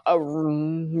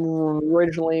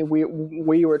originally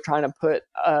we were trying to put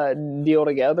a deal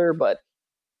together, but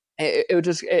it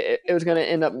was going to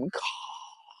end up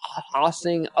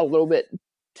costing a little bit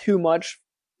too much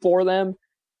for them,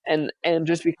 and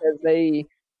just because they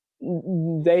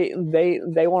want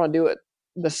to do it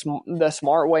the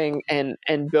smart way and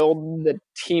build the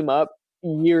team up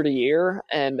year to year,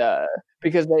 and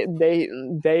because they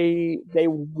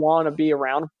want to be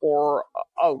around for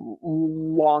a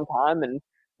long time and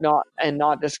not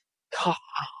just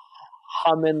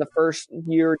come in the first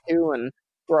year or two and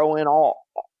throw in all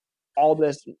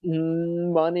this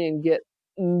money and get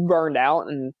burned out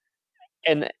and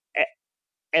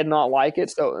not like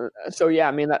it. So yeah,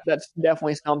 I mean that's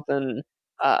definitely something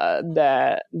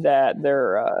that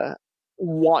they're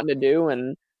wanting to do,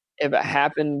 and if it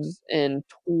happens in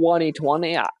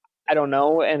 2020, I don't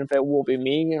know, and if it will be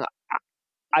me,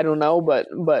 I don't know, but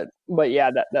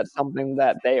yeah, that's something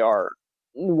that they are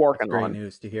working on. Great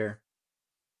news to hear.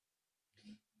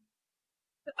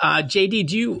 JD,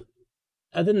 do you,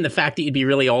 other than the fact that you'd be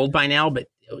really old by now, but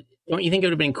don't you think it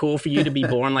would have been cool for you to be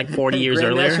born like 40 years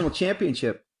Grand earlier? National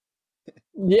Championship.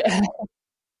 Yeah.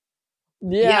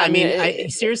 Yeah, I mean,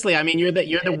 seriously, I mean, you're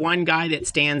the one guy that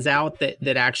stands out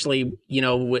that actually,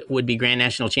 would be Grand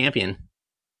National Champion.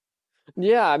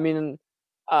 Yeah, I mean,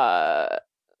 that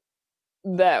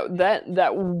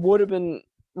would have been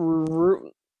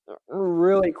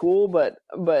really cool, but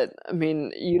I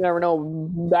mean, you never know.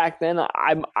 Back then,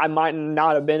 I might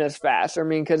not have been as fast. I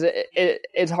mean, because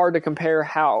it's hard to compare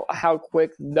how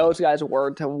quick those guys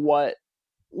were to what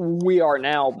we are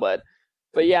now. But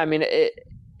yeah, I mean, it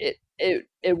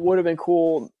would have been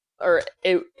cool, or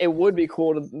it would be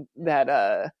cool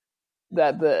that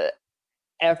the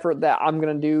effort that I'm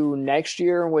going to do next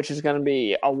year, which is going to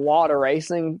be a lot of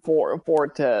racing for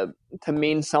it to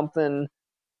mean something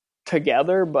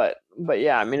together. But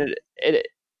yeah, I mean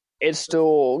it's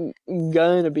still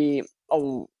going to be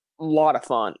a lot of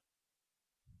fun.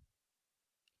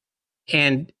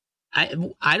 And I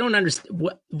don't understand.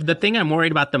 The thing I'm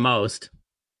worried about the most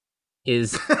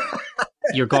is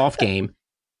your golf game.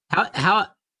 How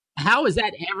is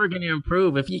that ever going to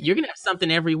improve if you're going to have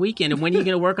something every weekend? And when are you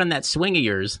going to work on that swing of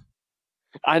yours?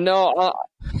 I know.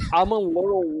 I'm a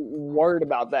little worried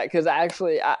about that because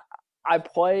actually I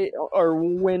played, or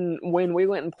when we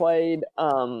went and played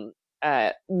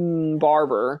at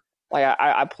Barber, like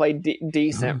I played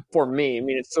decent for me. I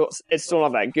mean, it's still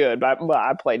not that good, but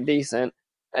I played decent.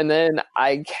 And then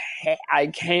I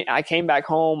came back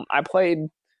home. I played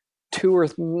 2 or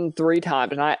 3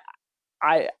 times, and I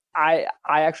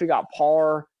actually got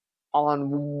par on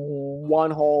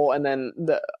 1 hole, and then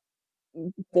the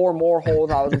 4 more holes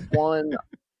I was 1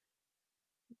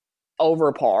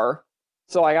 over par.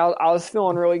 So I was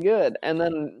feeling really good. And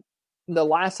then the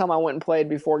last time I went and played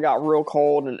before it got real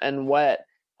cold and wet,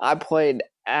 I played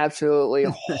absolutely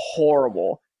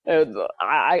horrible.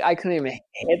 I couldn't even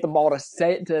hit the ball to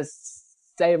save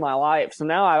my life. So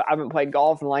now I haven't played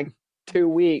golf in like 2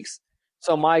 weeks.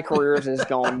 So my career is just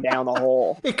going down the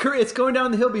hole. It's going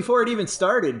down the hill before it even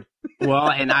started.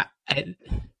 Well, and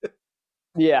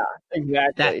yeah,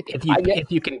 exactly. That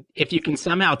if you can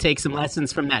somehow take some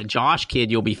lessons from that Josh kid,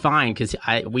 you'll be fine. Because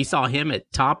we saw him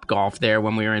at Top Golf there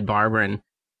when we were in Barber, and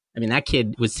I mean that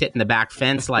kid was hitting the back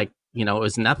fence like it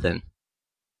was nothing.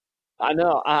 I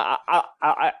know.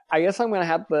 I guess I'm gonna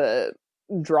have to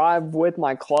drive with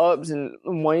my clubs, and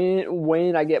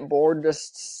when I get bored,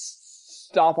 just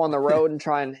stop on the road and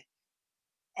try and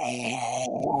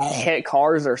hit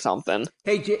cars or something.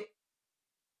 Hey,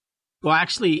 well,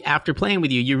 actually, after playing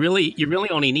with you, you really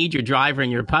only need your driver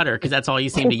and your putter because that's all you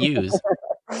seem to use.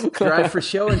 Drive for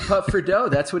show and putt for dough.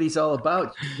 That's what he's all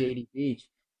about, JD Beach.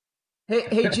 Hey,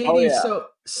 JD. Oh, yeah.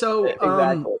 So,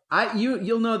 exactly.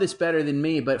 You'll know this better than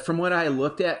me, but from what I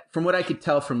could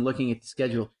tell from looking at the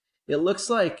schedule, it looks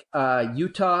like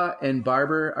Utah and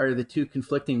Barber are the 2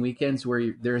 conflicting weekends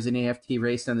where there's an AFT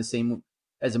race on the same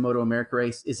as a Moto America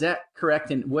race. Is that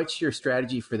correct? And what's your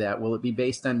strategy for that? Will it be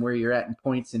based on where you're at in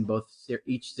points in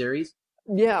each series?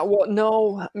 Yeah, well,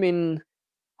 no, I mean,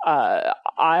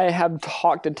 I have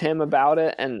talked to Tim about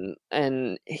it, and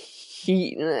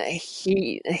he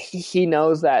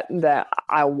knows that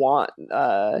I want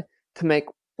to make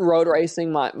road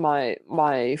racing my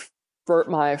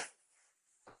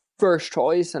first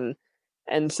choice, and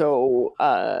so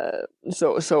yeah.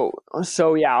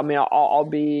 I mean, I'll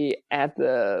be at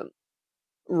the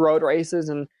road races,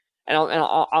 and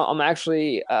I'm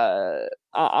actually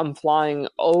I'm flying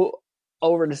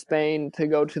over to Spain to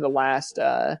go to the last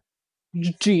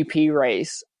GP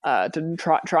race to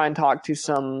try and talk to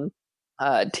some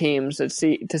teams to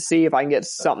see if I can get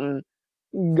something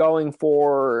going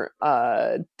for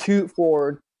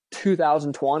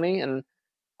 2020, and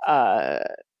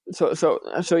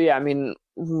so yeah. I mean,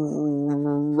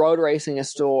 road racing is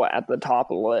still at the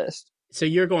top of the list. So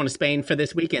you're going to Spain for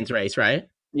this weekend's race, right?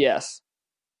 Yes.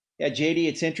 Yeah, JD,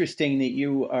 it's interesting that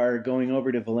you are going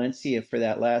over to Valencia for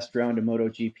that last round of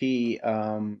MotoGP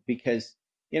because,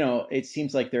 it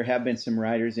seems like there have been some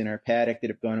riders in our paddock that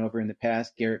have gone over in the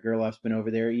past. Garrett Gerloff's been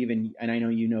over there, and I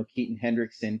know Keaton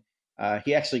Hendrickson.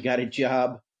 He actually got a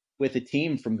job with a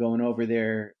team from going over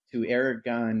there to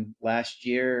Aragon last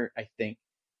year, I think.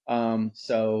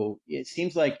 So it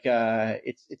seems like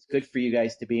it's good for you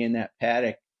guys to be in that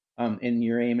paddock. And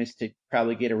your aim is to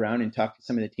probably get around and talk to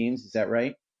some of the teams. Is that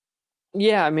right?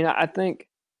 Yeah, I mean, I think,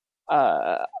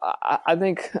 or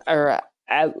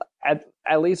at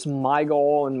least my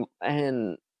goal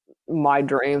and my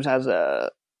dreams as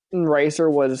a racer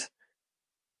was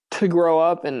to grow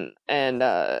up and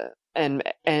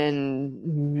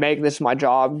make this my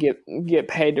job, get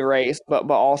paid to race, but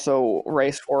also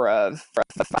race for a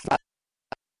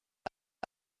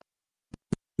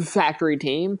factory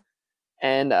team,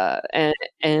 and I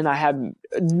have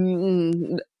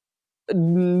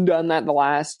done that the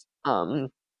last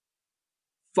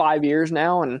 5 years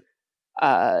now, and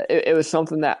it was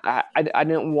something that I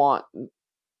didn't want.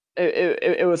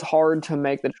 It was hard to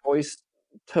make the choice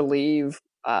to leave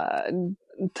to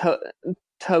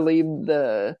leave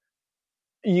the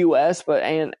U.S., but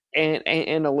and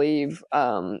to leave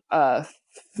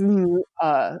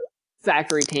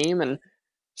factory team, and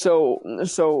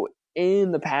so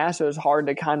in the past it was hard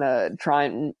to kind of try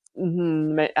and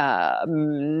make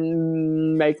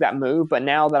that move, but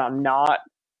now that I'm not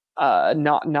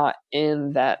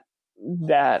in that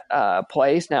that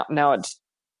place. Now it's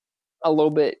a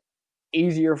little bit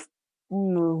easier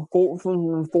for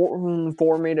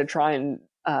me to try and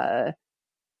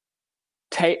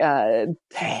take that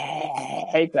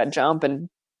jump and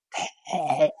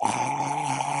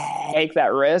take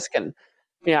that risk. And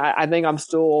I think I'm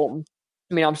still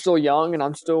young, and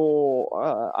I'm still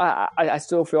I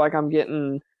still feel like I'm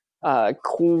getting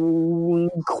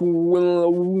quicker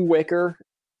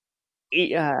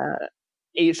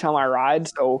each time I ride.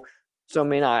 So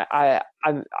I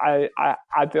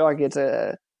feel like it's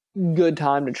a good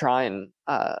time to try and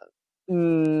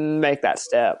make that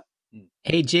step.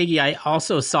 Hey Jiggy, I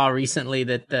also saw recently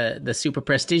that the Super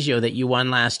Prestigio that you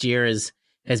won last year has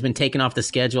been taken off the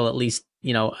schedule, at least,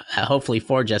 hopefully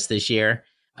for just this year.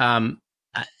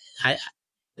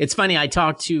 It's funny. I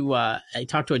talked to a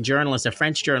journalist, a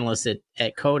French journalist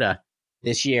at COTA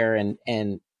this year, and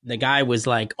the guy was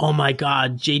like, "Oh my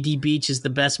God, JD Beach is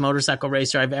the best motorcycle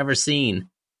racer I've ever seen."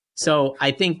 So I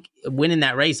think winning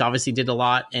that race obviously did a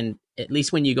lot, and at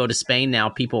least when you go to Spain now,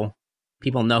 people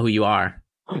know who you are.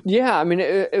 Yeah, I mean,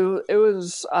 it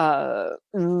was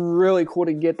really cool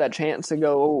to get that chance to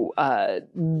go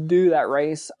do that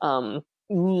race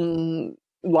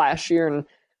last year, and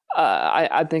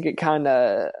I think it kind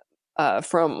of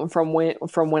from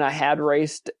when I had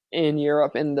raced in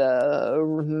Europe in the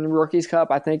Rookies Cup,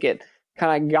 I think it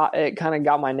kind of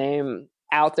got my name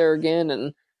out there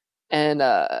again, and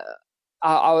I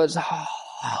was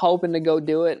hoping to go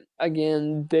do it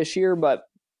again this year, but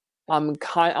I'm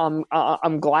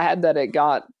glad that it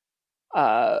got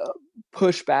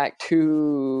pushed back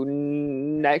to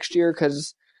next year,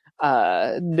 because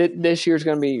this year's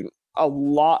going to be a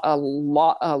lot of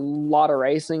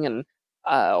racing, and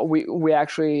we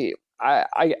actually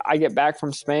I get back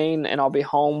from Spain and I'll be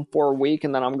home for a week,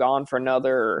 and then I'm gone for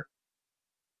another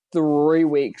 3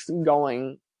 weeks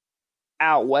going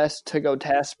out west to go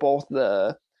test both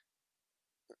the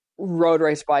road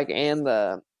race bike and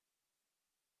the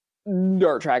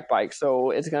dirt track bike.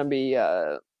 So it's going to be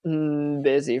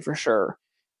busy for sure.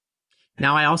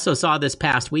 Now, I also saw this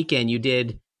past weekend you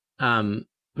did,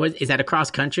 what is that, a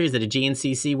cross country? Is it a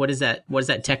GNCC? What is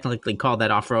that technically called, that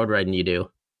off-road riding you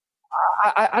do?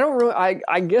 I don't really,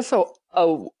 I guess a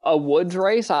woods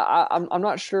race. I'm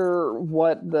not sure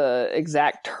what the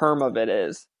exact term of it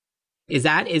is. Is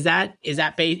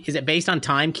it based on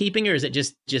timekeeping, or is it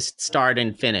just start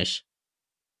and finish?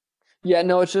 Yeah,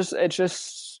 no, it's just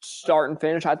start and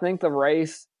finish. I think the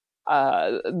race,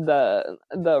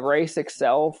 the race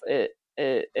itself,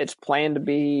 it's planned to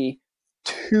be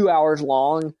 2 hours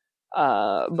long.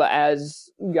 But as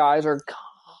guys are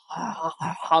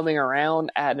coming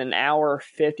around at an hour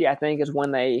 50, I think is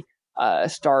when they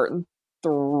start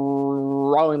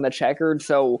throwing the checkered.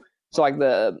 So like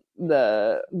the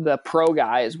pro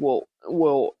guys will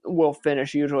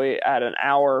finish usually at an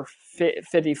hour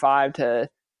 55 to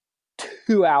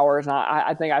 2 hours, and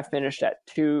I think I finished at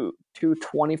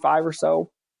 2:25 or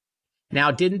so. Now,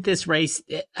 didn't this race?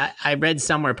 I read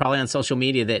somewhere, probably on social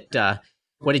media, that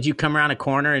what did you come around a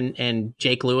corner and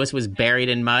Jake Lewis was buried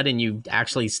in mud, and you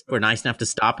actually were nice enough to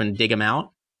stop and dig him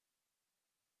out?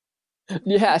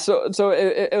 Yeah, so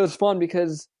it was fun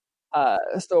because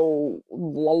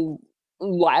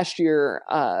last year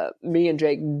me and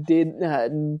Jake did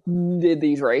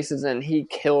these races, and he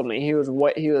killed me. He was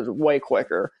way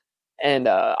quicker. And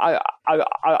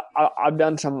I've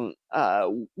done some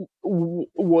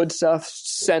wood stuff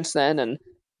since then, and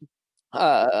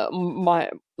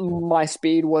my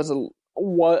speed was a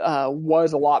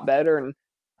lot better, and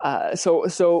so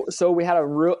we had a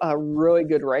really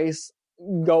good race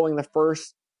going the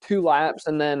first 2 laps,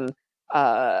 and then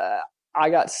I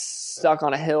got stuck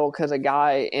on a hill because a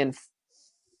guy in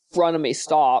front of me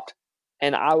stopped,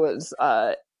 and I was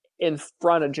in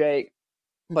front of Jake.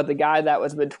 But the guy that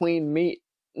was between me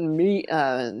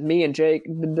and Jake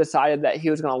decided that he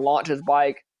was going to launch his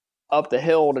bike up the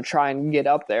hill to try and get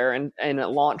up there, and it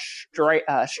launched straight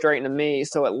into me.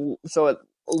 So it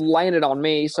landed on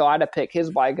me. So I had to pick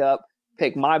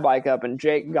my bike up, and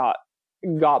Jake got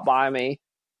by me,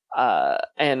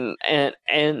 and I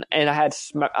had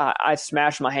I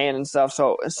smashed my hand and stuff.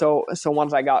 So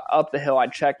once I got up the hill, I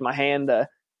checked my hand to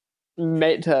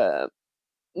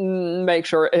make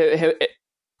sure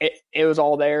it was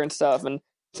all there and stuff. And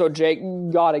so Jake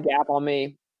got a gap on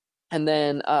me. And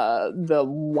then the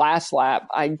last lap,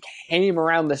 I came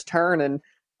around this turn, and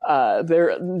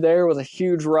there was a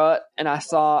huge rut, and I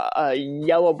saw a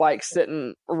yellow bike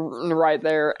sitting right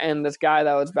there, and this guy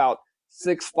that was about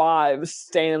 6'5"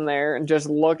 standing there and just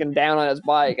looking down on his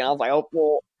bike. And I was like, oh,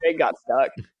 well, Jake got stuck.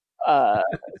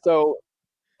 So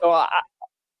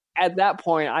at that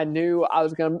point, I knew I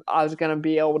was gonna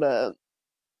be able to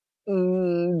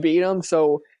beat him.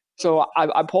 So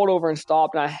I pulled over and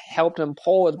stopped, and I helped him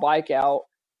pull his bike out.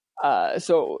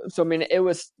 So I mean, it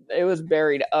was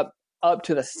buried up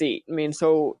to the seat. I mean,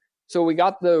 so we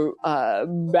got the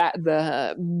back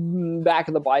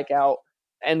of the bike out,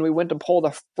 and we went to pull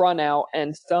the front out,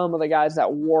 and some of the guys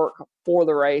that work for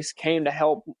the race came to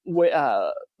help with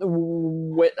the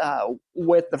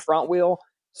front wheel.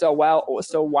 So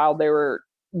while they were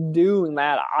doing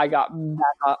that, I got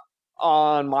back up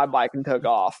on my bike and took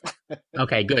off.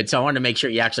 Okay, good. So I wanted to make sure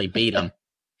you actually beat him.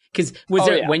 Because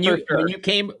when you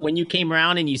came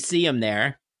around and you see him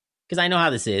there, because I know how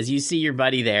this is, you see your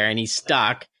buddy there and he's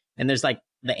stuck, and there's like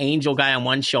the angel guy on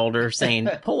one shoulder saying,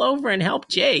 "Pull over and help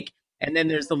Jake," and then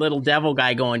there's the little devil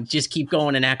guy going, "Just keep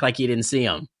going and act like you didn't see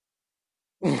him."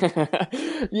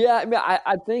 Yeah, I mean,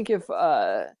 I think if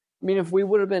we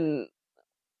would have been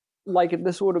like, if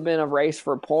this would have been a race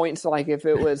for points, like if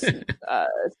it was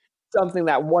something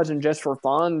that wasn't just for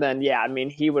fun, then yeah, I mean,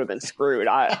 he would have been screwed.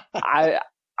 I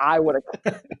would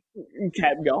have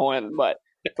kept going, but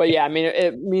yeah, I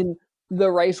mean,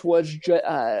 the race was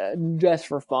just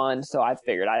for fun, so I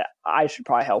figured I should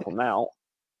probably help him out.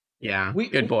 Yeah,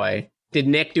 good boy. Did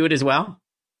Nick do it as well?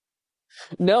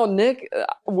 No, Nick.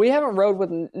 We haven't rode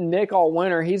with Nick all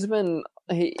winter. He's been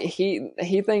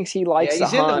he thinks he likes to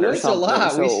hunt or something. A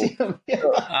lot. So, we see him. Yeah.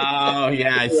 Oh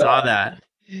yeah, I saw that.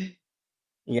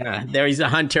 Yeah, there he's a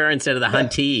hunter instead of the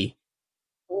huntee.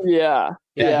 Yeah.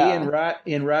 He and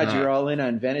Roger are all in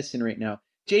on venison right now.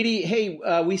 JD, hey,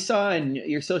 we saw on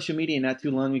your social media not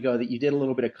too long ago that you did a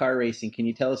little bit of car racing. Can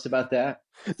you tell us about that?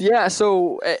 Yeah,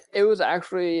 so it was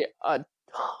actually a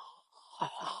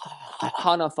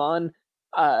ton of fun.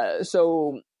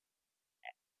 So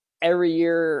every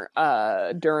year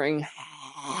during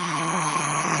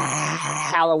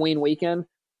Halloween weekend,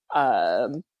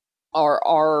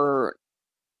 our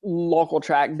local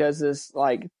track does this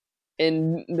like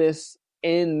endurance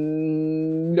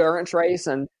race,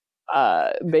 and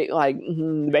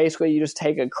basically you just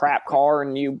take a crap car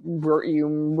and you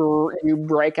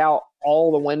break out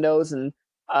all the windows and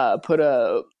put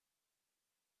a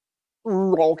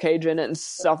roll cage in it and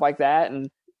stuff like that,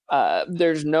 and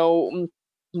there's no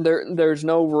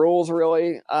rules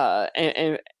really,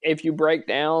 and if you break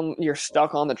down, you're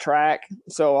stuck on the track.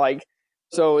 So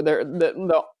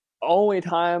the only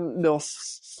time they'll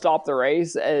stop the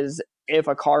race is if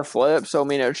a car flips. So I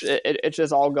mean, it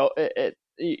just all go.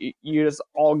 You just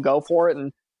all go for it,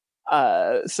 and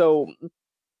so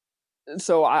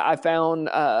I found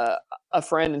a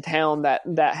friend in town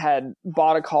that had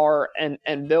bought a car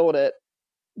and built it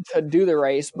to do the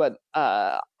race, but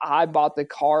I bought the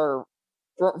car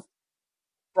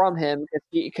from him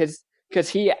because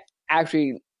he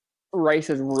actually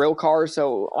races real cars,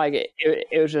 so like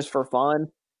it was just for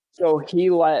fun. So he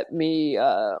let me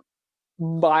buy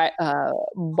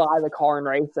the car and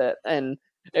race it, and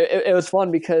it was fun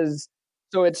because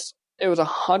it was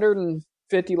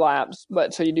 150 laps,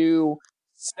 but so you do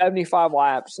 75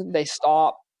 laps. They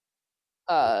stop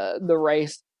the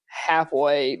race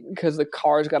halfway because the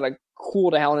car's got to cool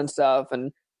down and stuff,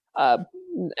 and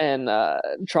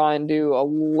try and do a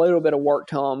little bit of work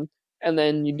to them, and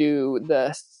then you do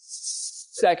the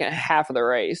second half of the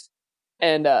race,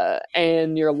 and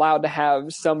you're allowed to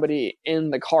have somebody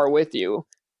in the car with you.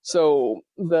 So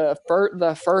the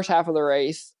first half of the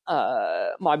race,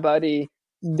 my buddy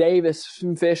Davis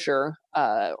Fisher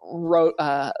rode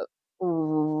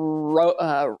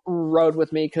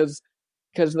with me because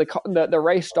the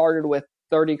race started with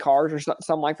 30 cars or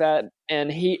something like that,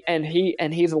 and he's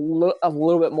a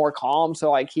little bit more calm,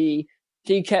 so like he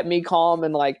kept me calm,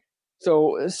 and like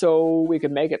so we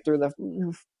could make it through the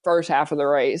first half of the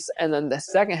race, and then the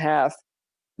second half,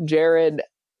 Jared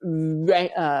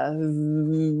Vandekoy,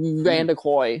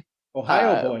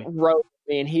 Ohio boy, rode with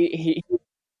me, and he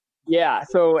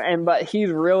but he's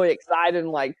really excited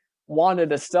and like wanted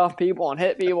to stuff people and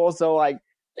hit people, so like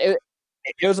it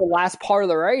was the last part of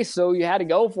the race, so you had to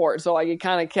go for it. So like it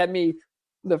kind of kept me.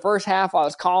 The first half I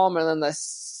was calm, and then the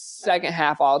second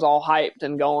half I was all hyped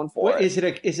and going for it. Is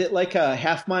it like a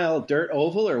half mile dirt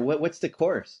oval, or what's the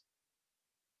course?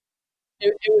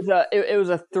 It was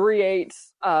a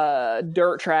 3/8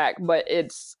 dirt track, but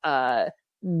it's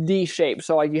D shaped.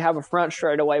 So like you have a front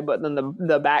straightaway, but then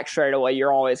the back straightaway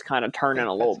you're always kind of turning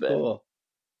a little bit. Cool.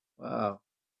 Wow.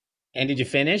 And did you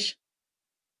finish?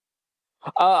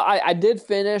 I did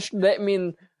finish.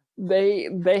 They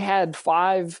had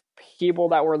 5 people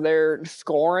that were there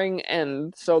scoring,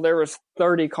 and so there was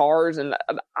 30 cars, and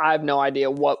I have no idea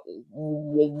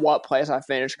what place I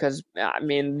finished because I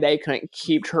mean they couldn't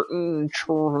keep track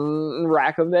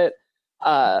of it.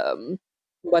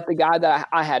 But the guy that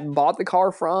I had bought the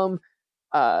car from,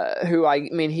 who I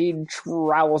mean he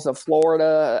travels to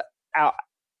Florida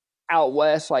out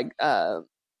west, like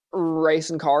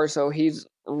racing cars, so he's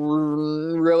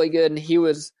really good, and he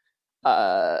was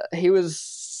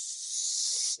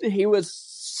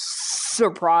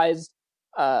surprised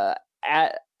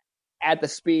at the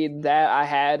speed that I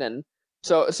had, and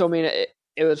so I mean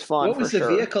it was fun. What was the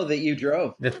vehicle that you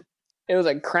drove? It was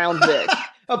a Crown Vic.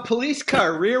 A police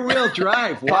car, rear wheel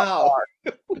drive. Wow.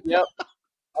 Yep.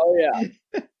 Oh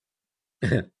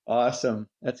yeah. Awesome.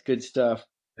 That's good stuff.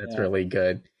 That's really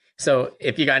good. So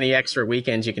if you got any extra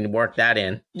weekends, you can work that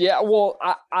in. Yeah, well,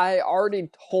 I already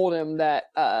told him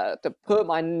that to put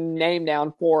my name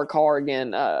down for a car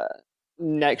again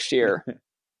next year.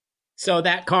 So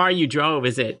that car you drove,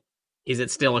 is it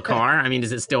still a car? I mean,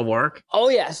 does it still work? Oh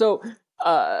yeah. So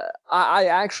I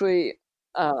actually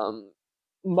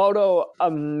Moto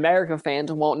America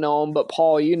fans won't know him, but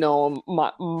Paul, you know him.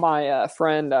 My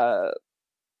friend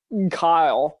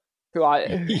Kyle, who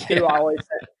I always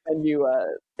send you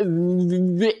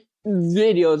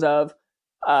videos of.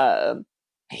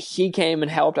 He came and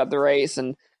helped at the race,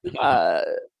 and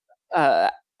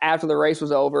after the race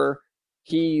was over,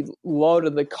 he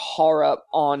loaded the car up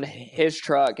on his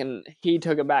truck, and he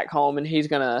took it back home, and he's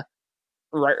gonna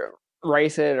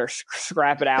race it or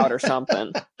scrap it out or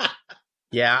something.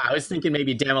 Yeah, I was thinking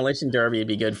maybe Demolition Derby would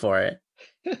be good for it.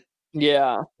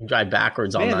 Yeah, drive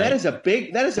backwards all night. That is a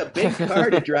big car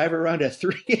to drive around a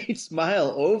 3/8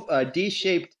 mile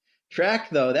D-shaped track,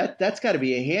 though. That's got to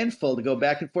be a handful to go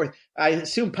back and forth. I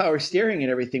assume power steering and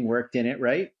everything worked in it,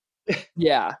 right?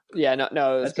 Yeah. No, it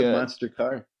was that's good. a monster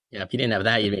car. Yeah, if you didn't have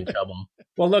that, you'd be in trouble.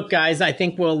 Well, look, guys, I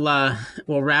think we'll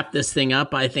wrap this thing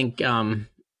up. I think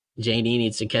JD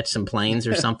needs to catch some planes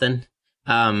or something.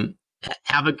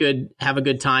 Have a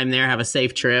good time there. Have a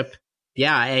safe trip.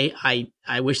 Yeah,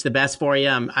 I wish the best for you.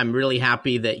 I'm really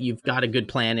happy that you've got a good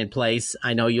plan in place.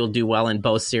 I know you'll do well in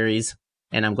both series,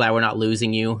 and I'm glad we're not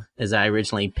losing you as I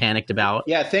originally panicked about.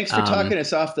 Yeah, thanks for talking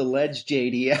us off the ledge,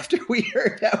 JD. After we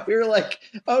heard that, we were like,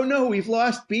 "Oh no, we've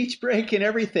lost Beach Break and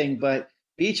everything," but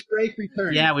Beach Break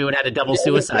returned. Yeah, we would have had a double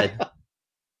suicide.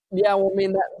 Yeah, well, I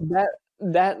mean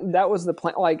that was the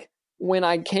plan. Like when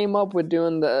I came up with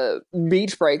doing the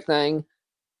Beach Break thing,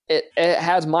 it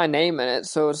has my name in it,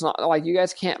 so it's not like you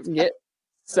guys can't get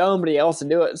somebody else to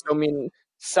do it. So I mean,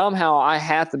 somehow I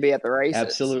have to be at the races.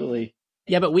 Absolutely.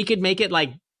 Yeah, but we could make it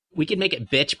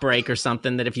bitch break or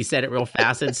something that if you said it real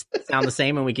fast, it'd sound the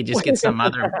same, and we could just get some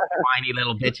other whiny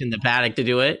little bitch in the paddock to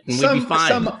do it, and we'd be fine.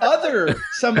 Some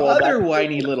other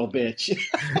whiny little bitch.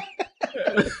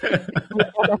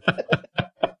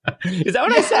 Is that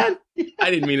what I said?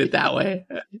 I didn't mean it that way.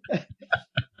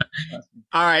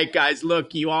 All right, guys.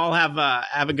 Look, you all have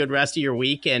a good rest of your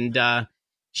week, and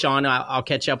Sean, I'll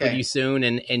catch up with you soon,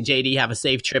 and JD, have a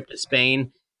safe trip to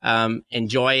Spain.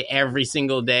 Enjoy every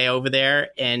single day over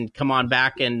there, and come on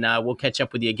back, and we'll catch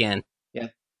up with you again.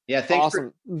 Yeah. Thanks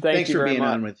for being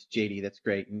on with JD. That's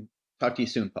great, and talk to you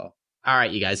soon, Paul. All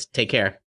right, you guys, take care.